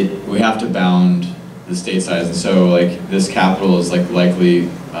 We have to bound the state size, and so like this capital is like likely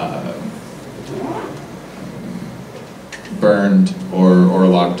burned or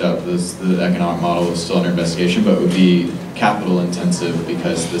locked up. The economic model is still under investigation, but would be capital intensive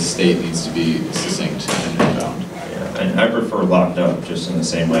because the state needs to be succinct and bound. Yeah, and I prefer locked up, just in the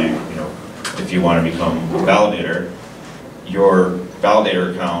same way, if you want to become a validator, your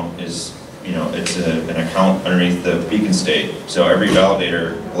validator account is, it's an account underneath the beacon state. So every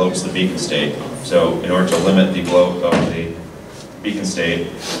validator bloats the beacon state. So in order to limit the bloat of the beacon state,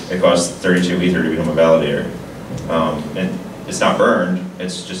 it costs 32 Ether to become a validator. And it's not burned,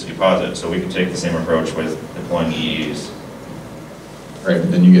 it's just a deposit. So we can take the same approach with deploying EEs. Right,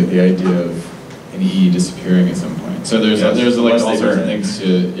 but then you get the idea of an EE disappearing at some point. So there's like all sorts of things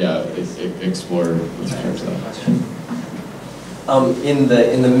to explore with respect to that question. In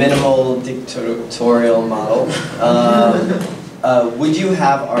the minimal dictatorial model, would you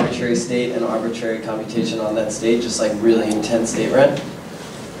have arbitrary state and arbitrary computation on that state, just like really intense state rent?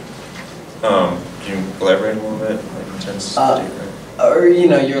 Can you elaborate a little bit? Like intense state, right? Or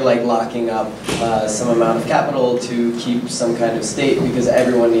you're like locking up some amount of capital to keep some kind of state because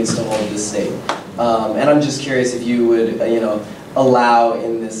everyone needs to hold this state. And I'm just curious if you would, allow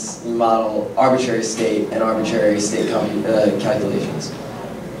in this model arbitrary state and arbitrary state calculations.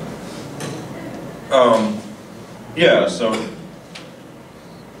 Yeah, so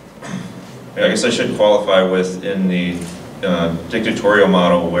I guess I should qualify with in the dictatorial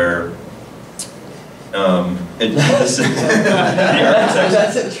model where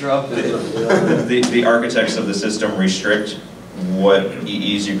the architects of the system restrict what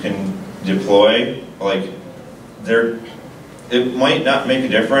EEs you can deploy. Like, it might not make a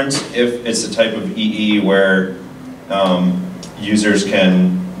difference if it's the type of EE where users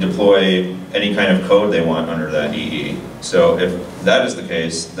can deploy any kind of code they want under that EE. So if that is the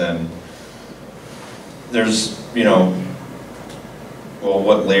case, then there's, well,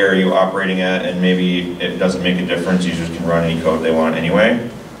 what layer are you operating at, and maybe it doesn't make a difference, users can run any code they want anyway.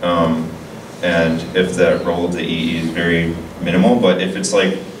 And if the role of the EE is very minimal, but if it's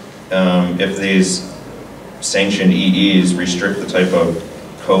like, if these sanctioned EEs restrict the type of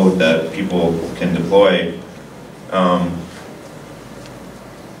code that people can deploy,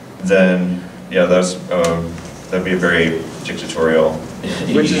 then yeah, that'd be a very dictatorial.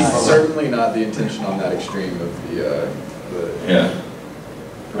 Which is certainly not the intention on that extreme of the yeah.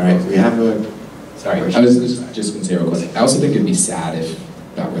 All right, we have a. Sorry, I was just going to say real quick. I also think it'd be sad if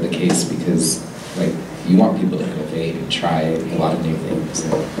that were the case because, like, you want people to innovate and try a lot of new things. So,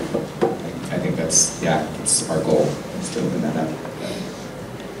 I think that's our goal, is to open that up.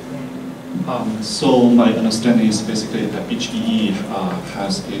 So my understanding is basically that each EE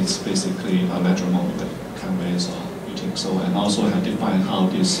has its basically a ledger model that conveys meeting. So and also have defined how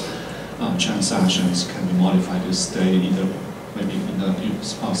these transactions can be modified to stay either maybe in the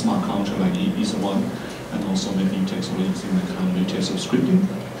smart contract like ETH1, and also maybe it takes only using the kind of retail scripting.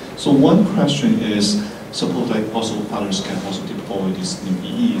 So one question is, suppose like also others can also deploy these new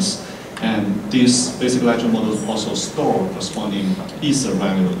EEs, and these basic ledger models also store corresponding Ether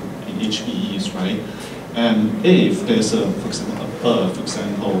value in each EEs, right? And if there's a, for example,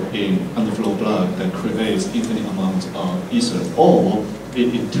 a underflow block that creates infinite amount of Ether, or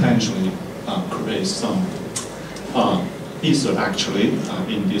it intentionally creates some Ether actually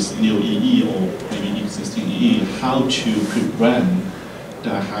in this new EE or maybe existing EE, how to prevent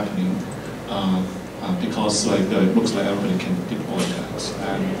that happening? Because like it looks like everybody can deploy that,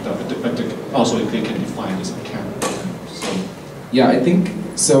 and also they can define this account. So yeah, I think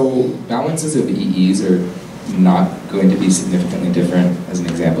so. Balances of EEs are not going to be significantly different, as an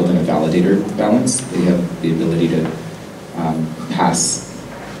example, than a validator balance. They have the ability to pass.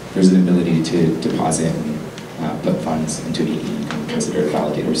 There's an ability to deposit and put funds into an EE and consider a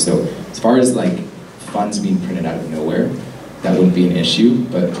validator. So as far as like funds being printed out of nowhere, that wouldn't be an issue.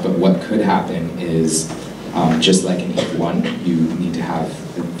 But what could happen is just like in ETH1, you need to have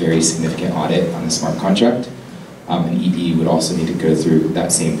a very significant audit on the smart contract. An EE would also need to go through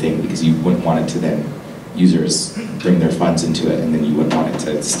that same thing because you wouldn't want it to then users bring their funds into it and then you wouldn't want it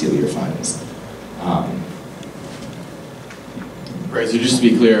to steal your funds. Right, so just to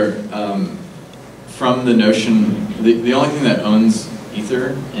be clear, from the notion, the only thing that owns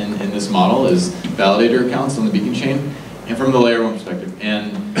Ether in this model is validator accounts on the beacon chain, and from the layer 1 perspective,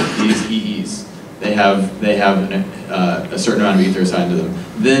 and these EEs. They have a certain amount of Ether assigned to them.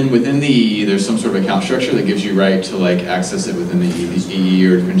 Then within the EE, there's some sort of account structure that gives you right to like access it within the EE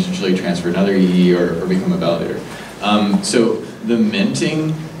or potentially transfer another EE or become a validator. So the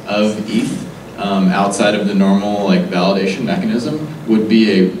minting of ETH outside of the normal like validation mechanism would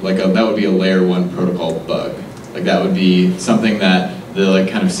be that would be a layer 1 protocol bug. Like that would be something that the like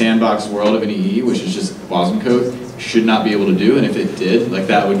kind of sandbox world of an EE, which is just WASM code, should not be able to do, and if it did, like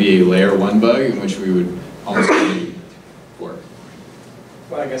that would be a layer 1 bug in which we would almost work.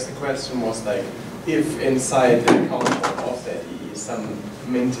 Well, I guess the question was like, if inside the account of that EE some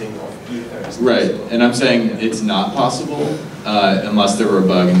minting of Ether is right, possible. and I'm saying it's not possible unless there were a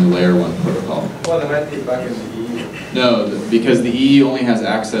bug in the layer 1 protocol. Well, there might be a bug in the EE. No, because the EE only has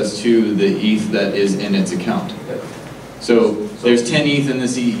access to the ETH that is in its account. So there's 10 ETH in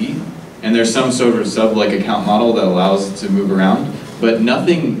this EE, and there's some sort of sub-like account model that allows it to move around, but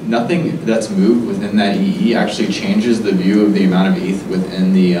nothing that's moved within that EE actually changes the view of the amount of ETH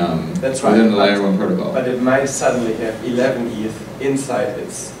within the within the layer 1 protocol. But it might suddenly have 11 ETH inside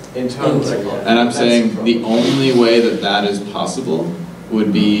its internal protocol. And I'm saying the only way that that is possible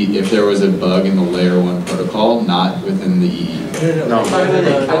would be if there was a bug in the layer 1 protocol, not within the EE. No,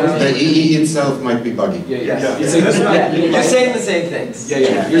 the EE itself might be buggy. Yeah. You're saying the same things.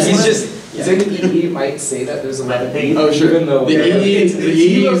 You're saying the EE might say that there's a lot of hate. Oh, sure. Even though The EE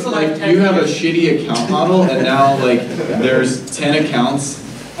is like, you have a shitty account model, and now like there's 10 accounts,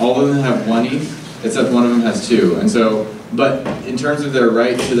 all of them have 1 ETH, except one of them has 2. And so, but in terms of their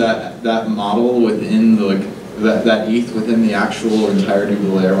right to that model within the that ETH within the actual entirety of the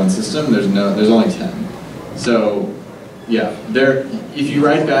layer 1 system, there's only 10. So yeah, if you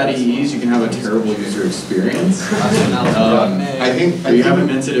write bad EEs, you can have a terrible user experience. I think you haven't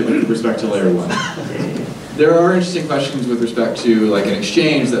mentioned it with respect to layer 1. There are interesting questions with respect to like an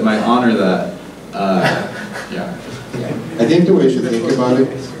exchange that might honor that. Yeah. I think the way you should think about it,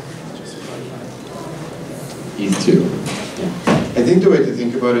 ETH 2. I think the way to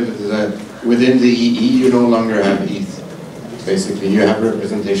think about it is that within the EE you no longer have ETH. Basically, you have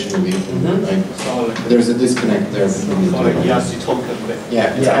representation of ETH. Like, there's a disconnect there between the two. Yes, you token.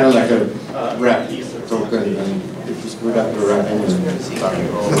 Yeah, it's kind of like a wrap token, and if you screwed up the wrap anyway.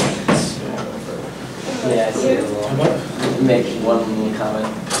 Yeah, I see. Make one little comment.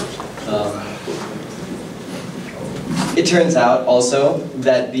 It turns out also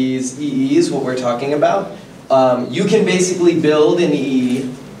that these EEs, what we're talking about, you can basically build an EE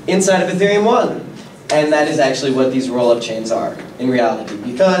inside of Ethereum 1. And that is actually what these roll-up chains are in reality.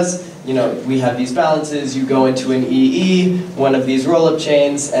 Because, we have these balances, you go into an EE, one of these roll-up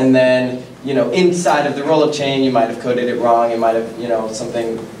chains, and then, inside of the roll-up chain, you might have coded it wrong, it might have,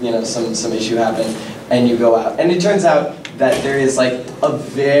 something, some issue happened, and you go out. And it turns out that there is like a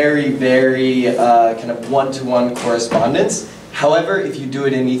very, very kind of one-to-one correspondence. However, if you do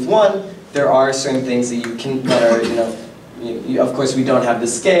it in ETH1, there are certain things that you can, that are, of course we don't have the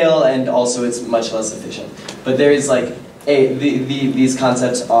scale, and also it's much less efficient. But there is like, these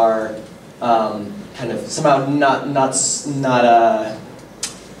concepts are kind of somehow not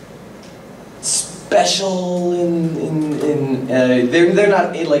special they're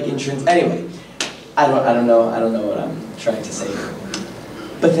not like intrinsic. Anyway, I don't know what I'm trying to say here.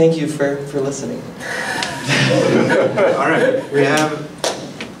 But thank you for listening. All right, we have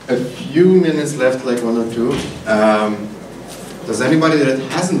a few minutes left, like 1 or 2. Does anybody that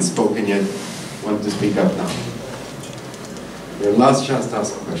hasn't spoken yet want to speak up now? Your last chance to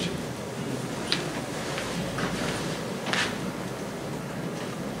ask a question.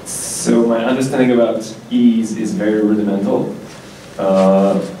 So my understanding about EEs is very rudimental,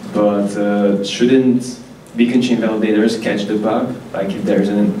 but shouldn't beacon chain validators catch the bug? Like if there's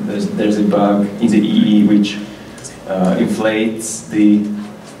a bug in the EE which inflates the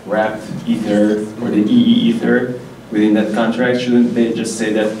wrapped ether or the EE ether within that contract, shouldn't they just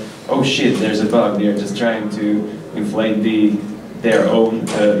say that, oh shit, there's a bug, they're just trying to inflate their own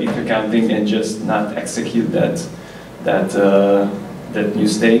ether counting and just not execute that new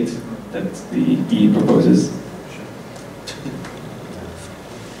state that the EE proposes?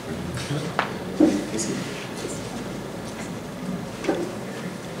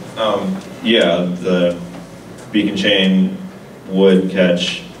 Yeah, the beacon chain would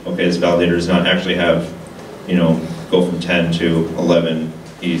catch, okay, this validator does not actually have, go from 10 to 11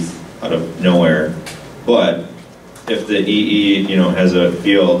 ETH out of nowhere. But if the EE, has a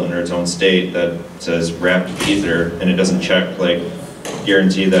field under its own state that says wrapped ether, and it doesn't check, like,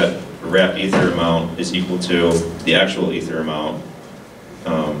 guarantee that the wrapped ether amount is equal to the actual ether amount,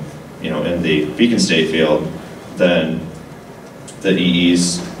 in the beacon state field, then the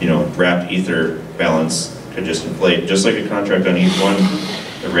EE's, wrapped ether balance could just inflate. Just like a contract on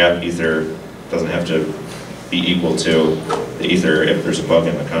ETH1, the wrapped ether doesn't have to be equal to the ether if there's a bug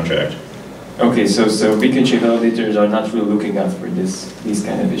in the contract. Okay, so beacon chain validators are not really looking out for these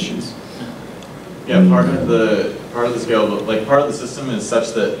kind of issues. Yeah, part of the scale, like part of the system is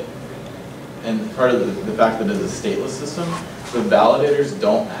such that, and part of the fact that it's a stateless system, the validators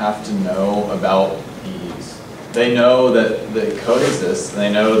don't have to know about EEs. They know that the code exists, and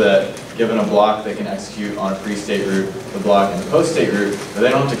they know that given a block they can execute on a pre-state route, the block and the post-state route, but they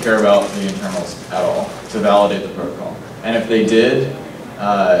don't have to care about the internals at all to validate the protocol. And if they did,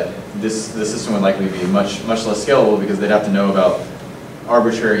 this system would likely be much less scalable because they'd have to know about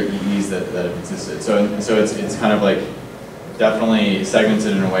arbitrary EEs that have existed. So it's kind of like definitely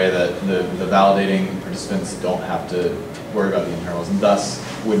segmented in a way that the validating participants don't have to worry about the internals, and thus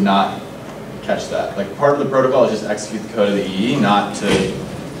would not catch that. Like part of the protocol is just execute the code of the EE, not to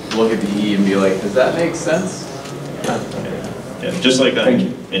look at the EE and be like, does that make sense? Yeah, just like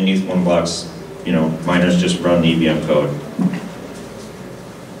in ETH1 blocks, miners just run the EVM code.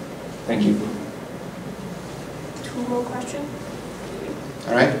 Thank you. 2 more questions?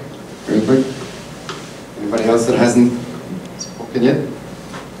 All right, very quick. Anybody else that hasn't spoken yet?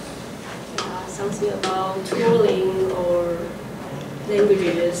 Something about tooling or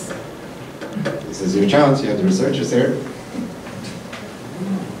languages. This is your chance. You have the researchers here.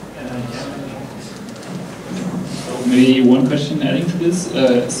 So maybe one question adding to this.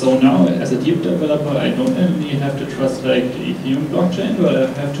 So now, as a deep developer, I don't only have to trust like the Ethereum blockchain, but I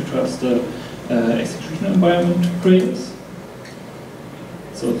have to trust the execution environment creators.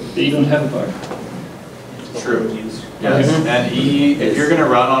 So they don't have a bug. True. Yes, and EE, if you're going to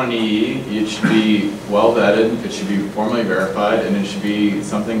run on an EE, it should be well vetted, it should be formally verified, and it should be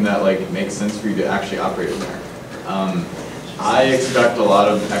something that like makes sense for you to actually operate in there. I expect a lot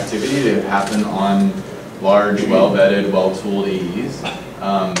of activity to happen on large, well vetted, well tooled EEs,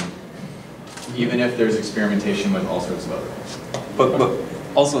 even if there's experimentation with all sorts of other things. But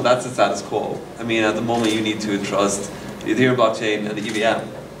also that's the status quo. I mean, at the moment you need to trust the Ethereum blockchain and the EVM.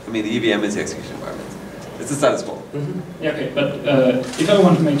 I mean, the EVM is the execution environment. It's the status quo. Yeah, okay, but if I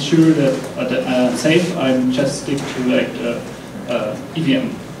want to make sure that I'm safe, I'm just stick to like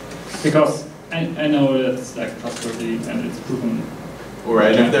EVM, because I know that's like trustworthy and it's proven.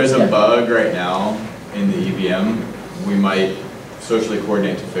 Right, if there's a bug right now in the EVM, we might socially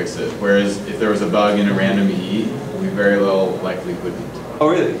coordinate to fix it. Whereas if there was a bug in a random EE, we very little likely wouldn't. Oh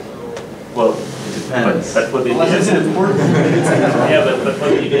really? Well, it depends. But for the Unless it's important. Yeah, but for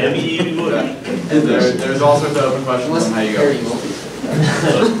the EVE, we would. There's all sorts of open questions on how you go.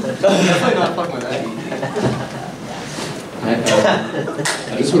 Definitely not fucking with that.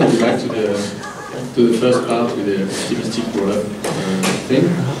 I just want to go back to the first part with the optimistic rollup thing.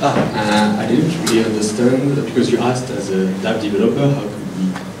 I didn't really understand, because you asked as a Dapp developer how could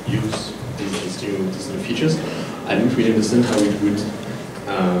we use these new features. I didn't really understand how it would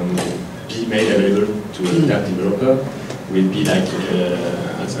be made available to a Dapp developer. Will it be like,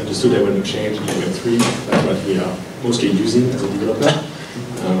 as I understood, there were no change in Web3, that's what we are mostly using as a developer.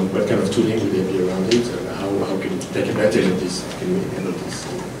 What kind of tooling will there be around it, and how can you take advantage of this? Can we handle this?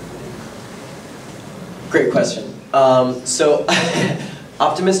 Great question. So,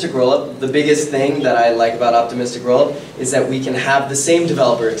 optimistic rollup, the biggest thing that I like about optimistic rollup is that we can have the same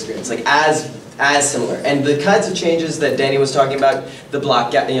developer experience, like as similar. And the kinds of changes that Danny was talking about, the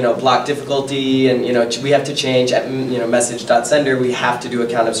block difficulty, and we have to change at message.sender, we have to do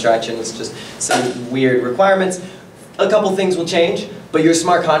account abstraction. It's just some weird requirements. A couple things will change, but your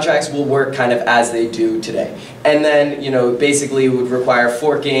smart contracts will work kind of as they do today. And then, basically it would require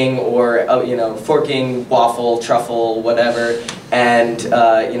forking or, forking, waffle, truffle, whatever, and,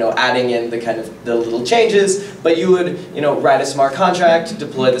 adding in the little changes. But you would, write a smart contract,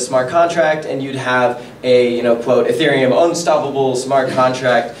 deploy the smart contract, and you'd have a, quote, Ethereum unstoppable smart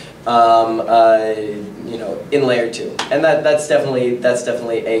contract, in layer 2. And that's definitely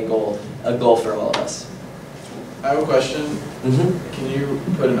a goal for all of us. I have a question. Can you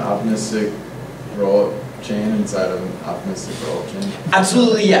put an optimistic rollup chain inside of an optimistic rollup chain?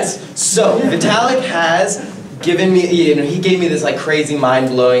 Absolutely, yes. So Vitalik has given me, he gave me this like crazy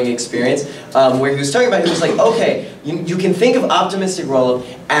mind-blowing experience where he was talking about, he was like, okay, you can think of optimistic rollup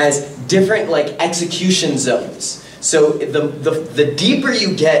as different like execution zones. So the deeper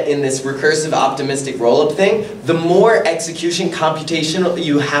you get in this recursive optimistic rollup thing, the more execution computation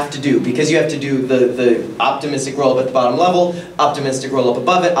you have to do, because you have to do the optimistic rollup at the bottom level, optimistic rollup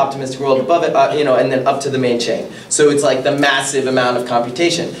above it, optimistic rollup above it, and then up to the main chain. So it's like the massive amount of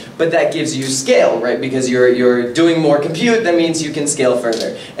computation. But that gives you scale, right? Because you're doing more compute, that means you can scale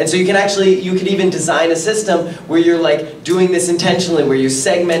further. And so you could even design a system where you're like doing this intentionally, where you're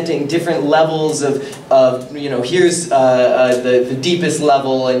segmenting different levels of here's the deepest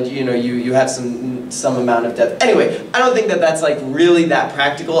level, and you have some amount of depth. Anyway, I don't think that that's like really that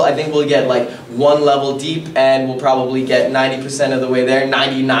practical. I think we'll get like one level deep, and we'll probably get 90% of the way there,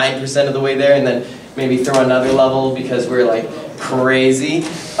 99% of the way there, and then maybe throw another level because we're like crazy.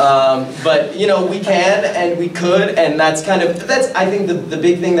 But we can and we could, and that's I think the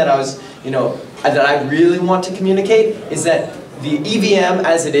big thing that that I really want to communicate is that the EVM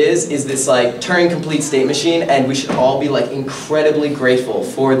as it is this like Turing complete state machine, and we should all be like incredibly grateful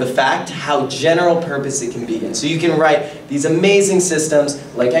for the fact how general purpose it can be. And so you can write these amazing systems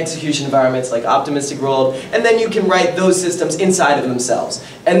like execution environments, like optimistic rollup, and then you can write those systems inside of themselves.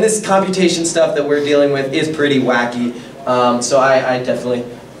 And this computation stuff that we're dealing with is pretty wacky, so I definitely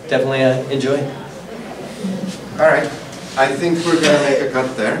enjoy it. All right, I think we're gonna make a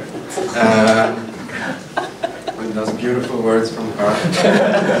cut there. With those beautiful words from Carl.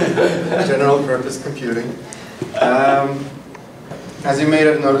 General purpose computing. As you may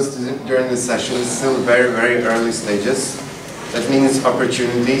have noticed during this session, it's still very, very early stages. That means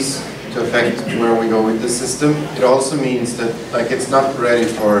opportunities to affect where we go with the system. It also means that like it's not ready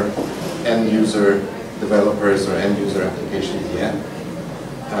for end user developers or end user applications yet.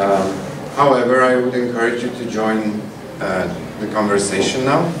 However, I would encourage you to join the conversation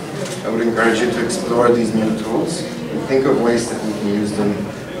now. I would encourage you to explore these new tools and think of ways that we can use them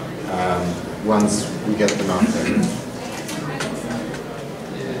once we get them out there.